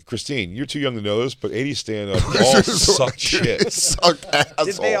 yeah, Christine, you're too young to know this, but 80s stand-up all sucked shit. Sucked asshole.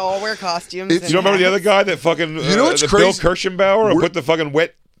 Did they all wear costumes? You don't remember the other guy that fucking You know what's the crazy? Bill Kirschenbauer who put the fucking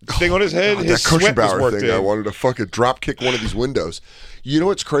wet thing on his head? God, His that sweat was Kirschenbauer worked thing, I in. wanted to fucking drop kick one of these windows. You know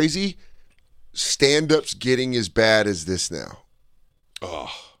what's crazy? Stand-up's getting as bad as this now.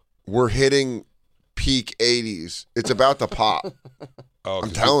 Oh. We're hitting peak 80s. It's about to pop. Oh,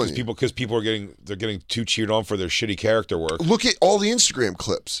 I'm telling you. Because people are getting too cheered on for their shitty character work. Look at all the Instagram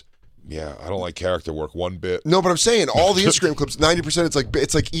clips. Yeah, I don't like character work one bit. No, but I'm saying all the Instagram clips, 90%.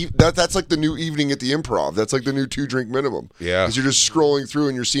 It's like that's like the new evening at the Improv. That's like the new 2-drink minimum. Yeah, because you're just scrolling through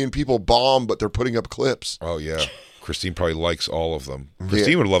and you're seeing people bomb, but they're putting up clips. Oh yeah, Christine probably likes all of them.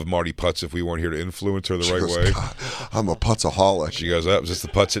 Christine would love Marty Putz if we weren't here to influence her the right way. God, I'm a putzaholic. She goes, "Up, is this the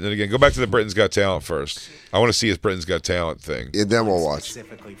Putz hitting it again?" Go back to the Britain's Got Talent first. I want to see his Britain's Got Talent thing. And then we'll watch.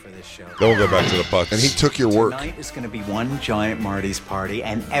 Specifically for this show. Then we'll go back to the Putz. And he took your work. Tonight is going to be one giant Marty's party,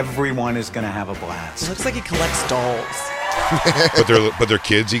 and everyone is going to have a blast. It looks like he collects dolls. but they're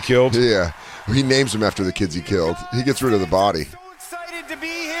kids he killed. Yeah, he names them after the kids he killed. He gets rid of the body. Excited to be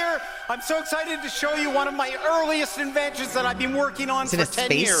here. I'm so excited to show you one of my earliest inventions that I've been working on Is it for a 10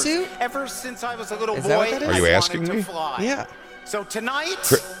 space years. suit? Ever since I was a little Is boy, that what that is? Are you I asking wanted me? to fly. Yeah. So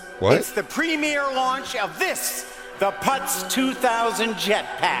tonight, What? it's the premiere launch of this, the Putz 2000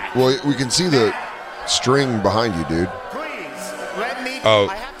 Jetpack. Well, we can see the string behind you, dude. Please, let me. Oh,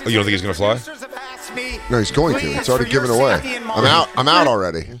 I have to you don't say think he's gonna fly? producers have asked me, No, he's going to. please, It's already for your given away. safety and I'm mine. out. I'm out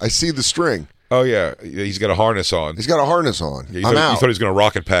already. I see the string. Oh yeah, he's got a harness on. He's got a harness on. Yeah, you I'm thought, out. You thought he was going to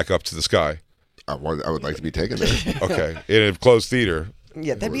rocket pack up to the sky. I would like to be taken there. Okay, in a closed theater.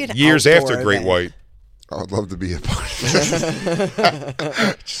 Yeah, that'd be an years outdoor after Great event. White. I would love to be a part of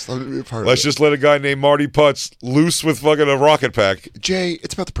it. Just love to be a part Let's of it. just let a guy named Marty Putz loose with fucking a rocket pack. Jay,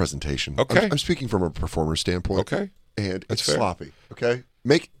 it's about the presentation. Okay. I'm speaking from a performer standpoint. Okay. And That's it's fair. sloppy. Okay.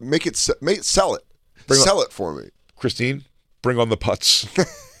 Make it sell it. Sell it for me. Christine, bring on the Putz.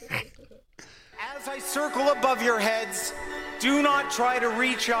 As I circle above your heads, do not try to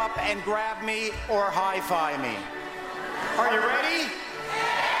reach up and grab me or high-five me. Are you ready?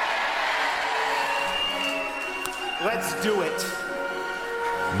 Let's do it.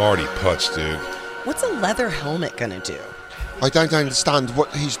 Marty Putz, dude. What's a leather helmet gonna do? I don't understand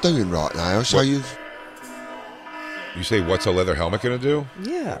what he's doing right now. So What? you You say, what's a leather helmet going to do?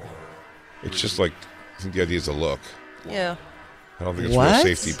 Yeah. It's just like, I think the idea is a look. Yeah. I don't think it's What? real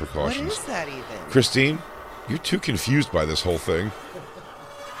safety precautions. What is that even? Christine, you're too confused by this whole thing.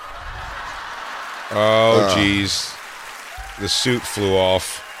 Oh, jeez. The suit flew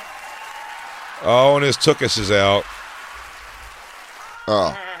off. Oh, and his tuchus is out.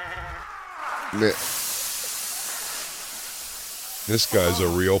 Oh. Man. This guy's a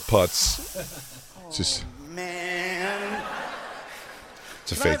real putz. Just Man.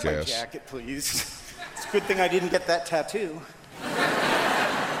 It's a Can I have fake my ass. jacket, please? It's a good thing I didn't get that tattoo.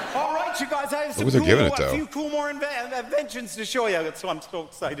 All right, you guys, I have some Look what they're giving it, a though. few cool more inventions to show you. So I'm so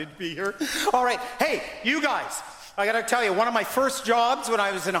excited to be here. All right, hey, you guys, I got to tell you, one of my first jobs when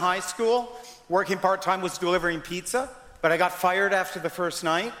I was in high school, working part-time, was delivering pizza. But I got fired after the first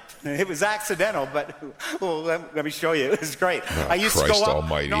night. It was accidental, but well, let me show you. It was great. Oh, I used Christ to go up,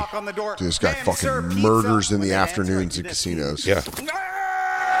 almighty. knock on the door. Dude, this guy "Ma'am, sir, fucking pizza?" murders in When the they answer, afternoons I in do this. casinos. Yeah.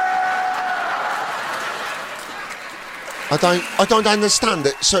 I don't understand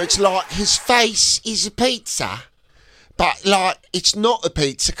it. So it's like his face is a pizza, but like it's not a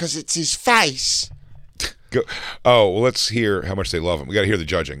pizza because it's his face. Go. Oh, well, let's hear how much they love him. We got to hear the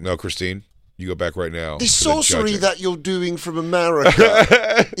judging. No, Christine, you go back right now. The to sorcery judging. that you're doing from America,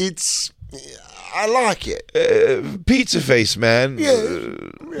 I like it. Pizza face, man. Yeah.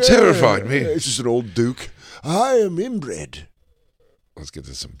 Terrified me. It's just an old duke. I am inbred. Let's get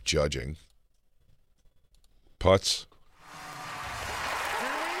to some judging. Putz.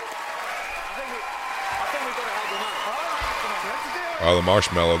 Oh, the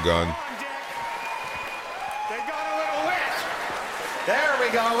marshmallow gun. They got a little wet. There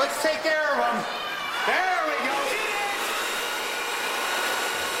we go. Let's take care of them. There we go.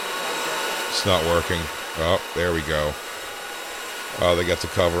 It's not working. Oh, there we go. Oh, they got to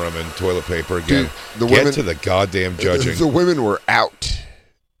cover him in toilet paper again. Dude, Get to the goddamn judging. The women were out.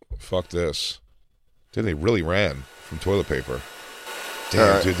 Fuck this. Dude, they really ran from toilet paper.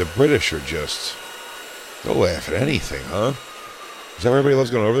 Damn, dude, the British are just... They'll laugh at anything, huh? Is that why everybody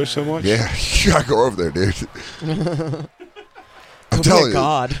loves going over there so much? Yeah, you gotta go over there, dude. I'm telling you.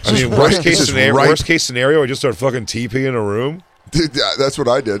 God. I mean, worst case scenario, I just start fucking TP in a room. Dude, that's what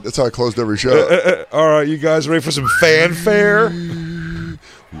I did. That's how I closed every show. All right, you guys ready for some fanfare? You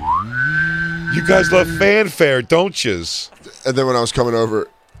guys love fanfare, don't yous? And then when I was coming over,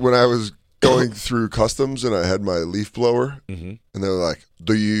 when I was going through customs and I had my leaf blower, and they were like,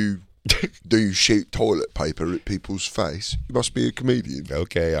 do you shoot toilet paper at people's face? You must be a comedian.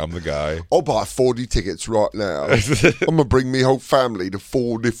 Okay, I'm the guy. I'll buy 40 tickets right now. I'm going to bring me whole family to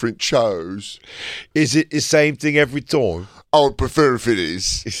 4 different shows. Is it the same thing every time? I would prefer if it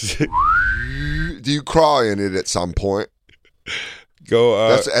is. Do you cry in it at some point? Go.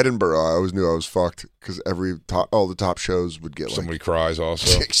 That's Edinburgh. I always knew I was fucked because all the top shows would get somebody cries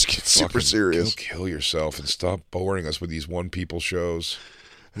also. Get super serious. Kill yourself and stop boring us with these one people shows.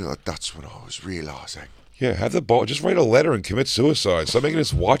 You know, that's what I was realizing. Yeah, have the ball. Just write a letter and commit suicide. Stop making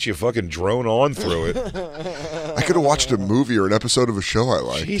us watch you fucking drone on through it. I could have watched a movie or an episode of a show I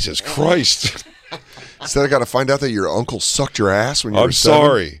like. Jesus Christ. Instead, I got to find out that your uncle sucked your ass when you were 7. I'm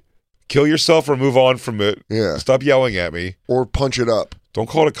sorry. Kill yourself or move on from it. Yeah. Stop yelling at me. Or punch it up. Don't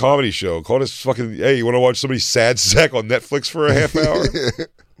call it a comedy show. Call it a fucking, hey, you want to watch somebody's sad sack on Netflix for a half hour?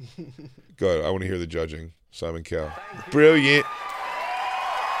 Good. I want to hear the judging. Simon Cowell. Brilliant.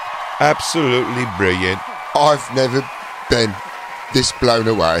 Absolutely brilliant. I've never been this blown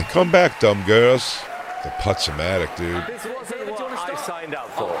away. Come back, dumb girls. The putz-o-matic, dude. This wasn't what I signed up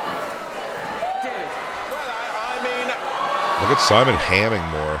for. Look at Simon hamming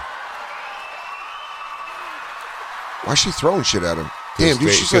more. Why's she throwing shit at him? Damn,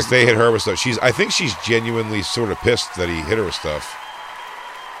 dude, because they hit her with stuff. I think she's genuinely sort of pissed that he hit her with stuff.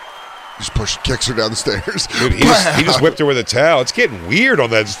 Just kicks her down the stairs. Dude, he just whipped her with a towel. It's getting weird on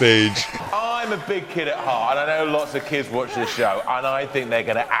that stage. I'm a big kid at heart, and I know lots of kids watch this show, and I think they're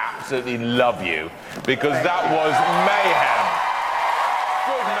going to absolutely love you because that was mayhem.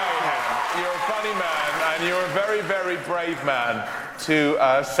 Good mayhem. You're a funny man, and you're a very, very brave man to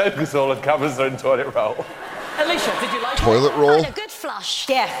soak us all and cover us in toilet roll. Alicia, did you like toilet roll? And a good flush.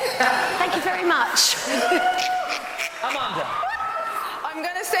 Yeah. Thank you very much. Amanda. I'm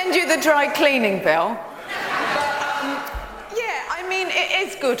going to send you the dry cleaning bill. Yeah, I mean, it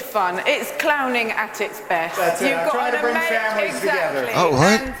is good fun. It's clowning at its best. That's it. I'm trying to bring families together. Oh,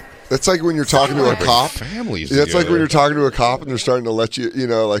 what? That's like when you're talking to a cop. Families That's like together. when you're talking to a cop and they're starting to let you,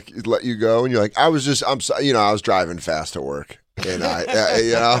 let you go, and you're like, I was driving fast to work. And I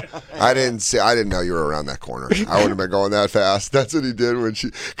didn't know you were around that corner. I wouldn't have been going that fast. That's what he did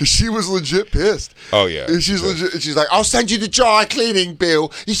because she was legit pissed. Oh yeah, and she's legit. She's like, I'll send you the dry cleaning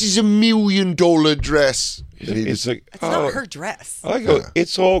bill. This is $1 million dress. It's like It's not her dress. I go.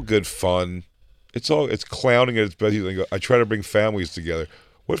 It's all good fun. It's clowning at its best. I try to bring families together.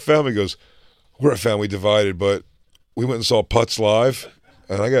 What family goes? We're a family divided, but we went and saw Putz live,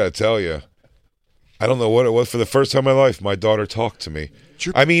 and I gotta tell you. I don't know what it was. For the first time in my life, my daughter talked to me.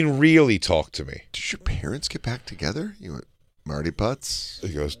 Really talked to me. Did your parents get back together? You went, Marty Putz?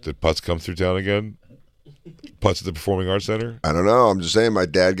 He goes, did Putz come through town again? Putz at the Performing Arts Center? I don't know. I'm just saying my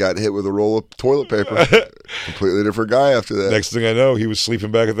dad got hit with a roll of toilet paper. Completely different guy after that. Next thing I know, he was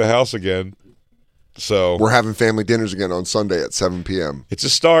sleeping back at the house again. So we're having family dinners again on Sunday at 7 p.m. It's a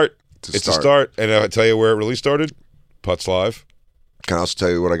start. It's a start. And I'll tell you where it really started. Putz Live. Can I also tell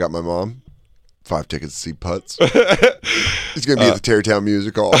you what I got my mom? 5 tickets to see Putz. He's going to be at the Tarrytown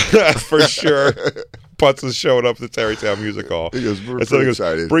Music Hall. For sure. Putz is showing up at the Tarrytown Music Hall. He goes, we're pretty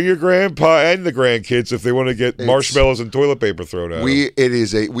excited. Bring your grandpa and the grandkids if they want to get marshmallows and toilet paper thrown at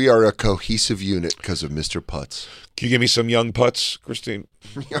them. We are a cohesive unit because of Mr. Putz. Can you give me some young Putz, Christine?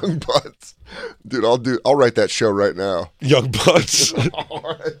 Young Putz. Dude, I'll write that show right now. Young Putz.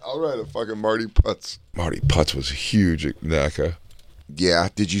 I'll write a fucking Marty Putz. Marty Putz was huge at NACA. Yeah,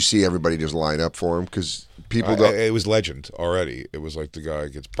 did you see everybody just line up for him? Because people don't. It was legend already. It was like the guy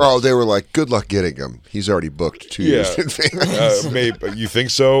gets. Oh, they were like, "Good luck getting him. He's already booked 2 years in advance." Maybe you think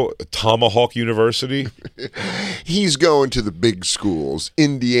so? Tomahawk University. He's going to the big schools: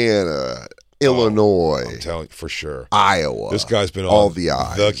 Indiana, Illinois. I'm telling you, for sure. Iowa. This guy's been all on the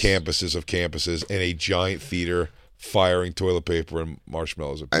eyes. The campuses of campuses in a giant theater, firing toilet paper and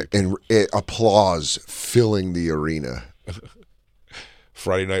marshmallows at people. And applause filling the arena.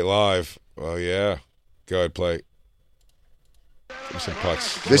 Friday Night Live. Oh, yeah. Go ahead, play. Some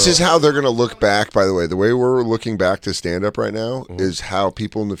putts. This is how they're going to look back, by the way. The way we're looking back to stand-up right now is how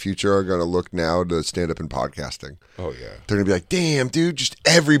people in the future are going to look now to stand-up and podcasting. Oh, yeah. They're going to be like, damn, dude, just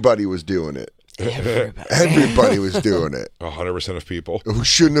everybody was doing it. Everybody was doing it. 100% of people. Who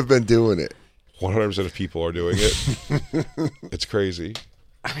shouldn't have been doing it. 100% of people are doing it. It's crazy.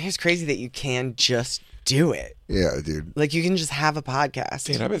 I mean, it's crazy that you can just do it. Yeah, dude. Like, you can just have a podcast.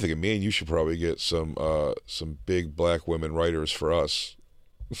 Man, I've been thinking, me and you should probably get some big black women writers for us.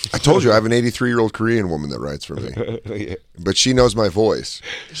 I told you I have an 83-year-old Korean woman that writes for me. Yeah. But she knows my voice.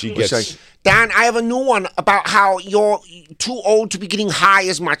 She gets... like, Dan, I have a new one about how you're too old to be getting high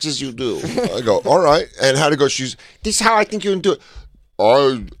as much as you do. I go, all right. And how to go, this is how I think you can do it.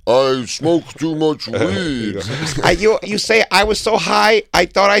 I smoke too much weed. You say I was so high, I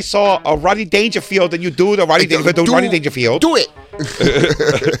thought I saw a Rodney Dangerfield, and you do the Rodney Dangerfield. Do it.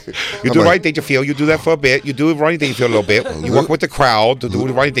 You do Rodney Dangerfield. You do that for a bit. You do Rodney Dangerfield a little bit. You work with the crowd to do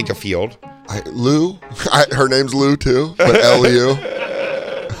the Rodney Dangerfield. Lou, her name's Lou too, but L-U.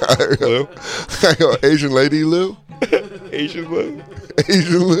 Lou? I go, Asian lady Lou. Asian Lou.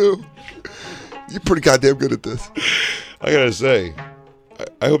 Asian Lou. You're pretty goddamn good at this. I gotta say,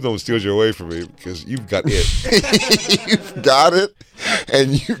 I hope no one steals you away from me because you've got it. You've got it,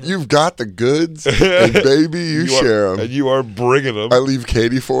 and you've got the goods, and baby, you share them. And you are bringing them. I leave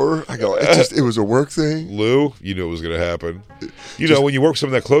Katie for her. I go, it was a work thing. Lou, you knew it was going to happen. You know, when you work with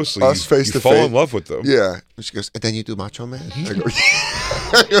someone that closely, us face you to fall face. In love with them. Yeah. And she goes, and then you do Macho Man? I go,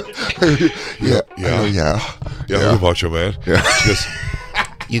 yeah. Yeah, Macho Man. Yeah. She goes,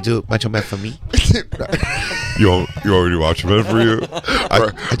 you do Macho Man for me? You already Macho Man for you?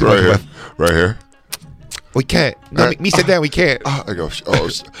 Right here. We can't. No, me sit down, we can't. I go,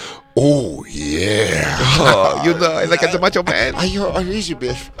 yeah. You know, I like the Macho Man. Are easy,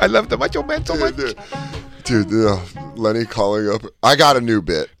 bitch. I love the Macho Man so much. Dude, Lenny calling up. I got a new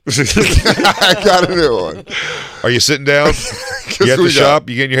bit. I got a new one. Are you sitting down? You at the shop?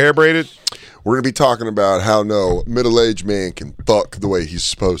 You getting your hair braided? We're going to be talking about how no middle-aged man can fuck the way he's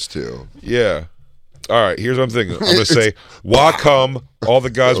supposed to. Yeah. All right, here's what I'm thinking. I'm going to say, why come all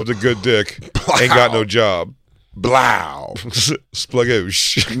the guys with a good dick ain't got no job? Blow.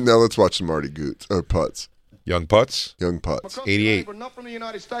 Splagoosh. Now let's watch some Marty Goots, or Putts. Young Putts? Young Putts. 88. But not from the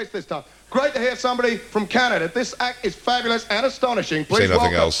United States this time. Great to hear somebody from Canada. This act is fabulous and astonishing. Please say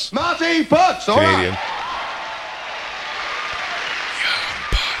nothing welcome else. Marty Putts. All Canadian. right.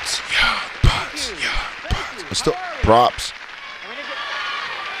 Still, props.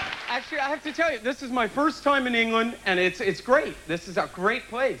 Actually, I have to tell you, this is my first time in England, and it's great. This is a great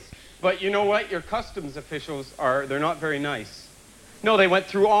place. But you know what? Your customs officials they're not very nice. No, they went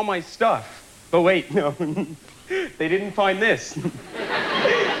through all my stuff. But wait, no. They didn't find this.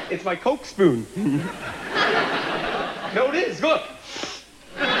 It's my Coke spoon. No, it is. Look.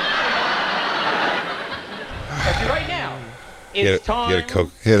 Actually, right now, it's time can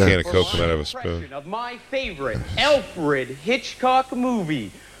of Coke come out of a spoon. Of my favorite Alfred Hitchcock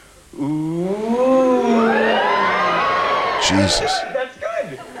movie. Ooh. Jesus. That's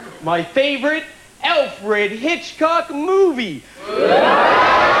good. My favorite Alfred Hitchcock movie.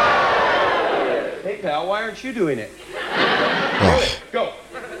 Hey, pal, why aren't you doing it? Go.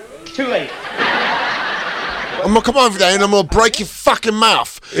 Too late. I'm gonna come over there and I'm gonna break your fucking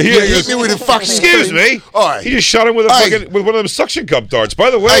mouth. You hit me with a fucking. Excuse me. All right. He just shot him with with one of them suction cup darts. By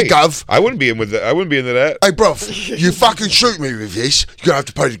the way, hey, Gov. I wouldn't be in with that. I wouldn't be into that. Hey, bruv, you fucking shoot me with this, you're gonna have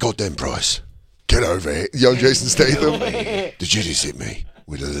to pay the goddamn price. Get over here, young Jason Statham. The Jitties hit me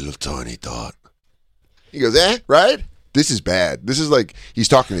with a little tiny dart. He goes, right? This is bad. This is like he's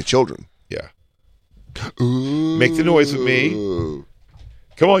talking to children. Yeah. Ooh. Make the noise with me.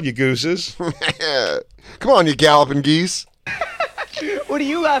 Come on, you gooses. Come on, you galloping geese. What are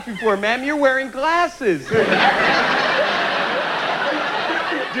you laughing for, ma'am? You're wearing glasses. Do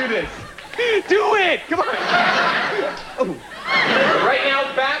this. Do it. Come on. Oh. Right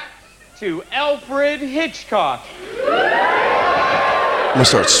now, back to Alfred Hitchcock. I'm gonna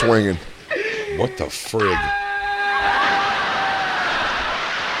start swinging. What the frig?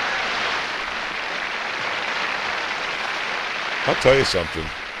 I'll tell you something.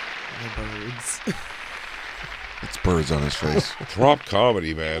 Birds. It's birds on his face. Drop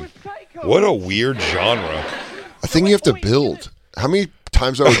comedy, man. What a weird genre. A thing you have to build. How many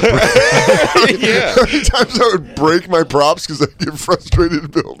times I would break, how many times I would break my props because I get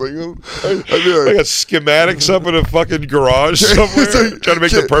frustrated building them? I'd be like got schematics up in a fucking garage somewhere, trying to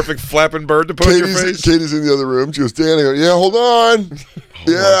make the perfect flapping bird to put on your face. Katie's in the other room. She goes, Dan. I go, yeah, hold on.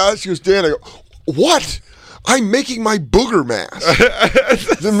 Yeah. She goes, Dan. I go, what? I'm making my booger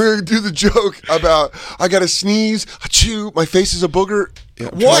mask. Then we're going to do the joke about, I got to sneeze, achoo, my face is a booger. Yeah,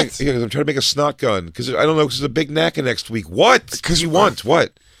 What? I'm trying to make a snot gun because I don't know because there's a big NACA next week. What? Because you want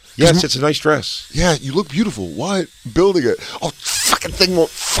what? Yes, it's a nice dress. Yeah, you look beautiful. What? Building it. Oh, fucking thing won't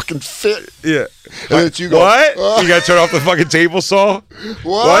fucking fit. Yeah. And then you go, what? You got to turn off the fucking table saw? What?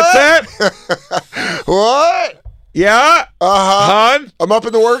 What's that? What? Yeah? Uh-huh. Hon? I'm up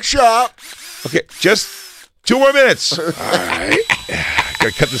in the workshop. Okay, just 2 more minutes. All right.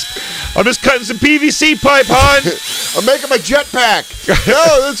 Gotta cut this. I'm just cutting some PVC pipe, hon. I'm making my jetpack.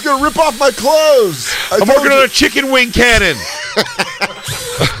 No, that's going to rip off my clothes. I'm working on a chicken wing cannon.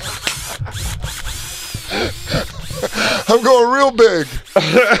 I'm going real big.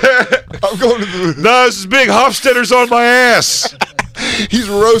 I'm going to the... No, this is big. Hofstadter's on my ass. He's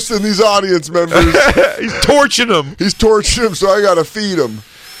roasting these audience members. He's torching them. He's torching them, so I got to feed him.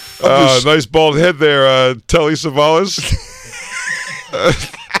 Nice bald head there, Telly Savalas.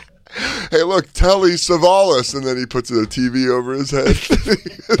 Hey, look, Telly Savalas, and then he puts a TV over his head.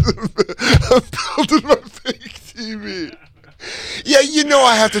 I'm building my fake TV. Yeah, you know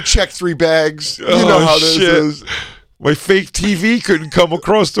I have to check 3 bags. You know how this is. My fake TV couldn't come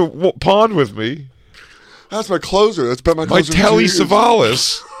across the pond with me. That's my closer. That's been my closer. My Telly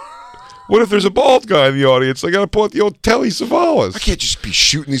Savalas. What if there's a bald guy in the audience? I got to pull out the old Telly Savalas. I can't just be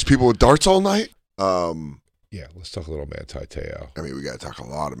shooting these people with darts all night. Yeah, let's talk a little Manti Te'o. I mean, we got to talk a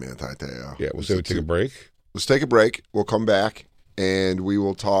lot of Manti Te'o. Yeah, we'll take a break. Let's take a break. We'll come back, and we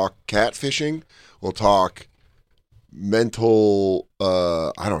will talk catfishing. We'll talk mental,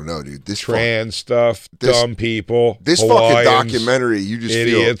 I don't know, dude. This trans stuff, dumb people, this Hawaiians, fucking documentary, you just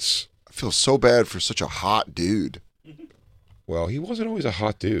idiots. I feel so bad for such a hot dude. Well, he wasn't always a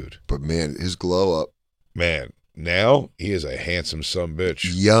hot dude. But, man, his glow up. Man, now he is a handsome sumbitch.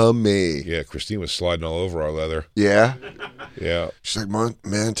 Yummy. Yeah, Christine was sliding all over our leather. Yeah? Yeah. She's like,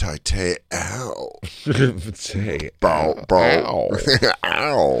 Manti Te'o. Say, bow, bow.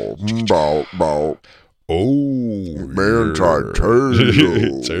 Ow. Bow, bow. Oh. Manti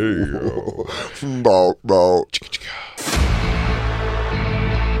Te'o. Bow, bow.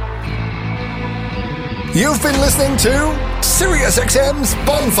 You've been listening to SiriusXM's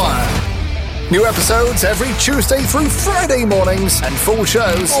Bonfire. New episodes every Tuesday through Friday mornings and full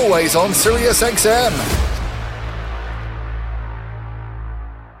shows always on SiriusXM.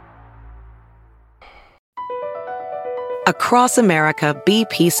 Across America,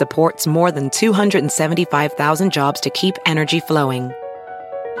 BP supports more than 275,000 jobs to keep energy flowing.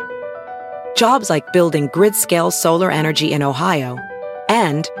 Jobs like building grid-scale solar energy in Ohio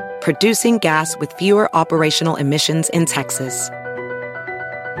and producing gas with fewer operational emissions in Texas.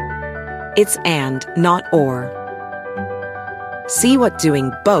 It's and, not or. See what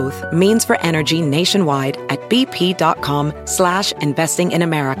doing both means for energy nationwide at bp.com/investing in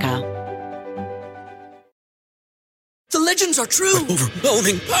America. The legends are true.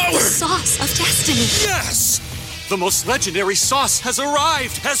 Overwhelming power! The sauce of destiny. Yes! The most legendary sauce has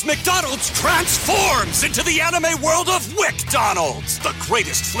arrived as McDonald's transforms into the anime world of WickDonald's. The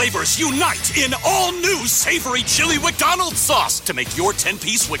greatest flavors unite in all new savory chili McDonald's sauce to make your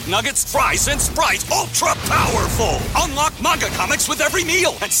 10-piece Wick Nuggets, fries, and Sprite ultra-powerful. Unlock manga comics with every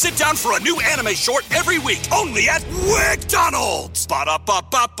meal and sit down for a new anime short every week only at WickDonald's.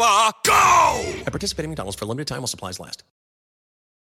 Ba-da-ba-ba-ba, go! At participating McDonald's for a limited time while supplies last.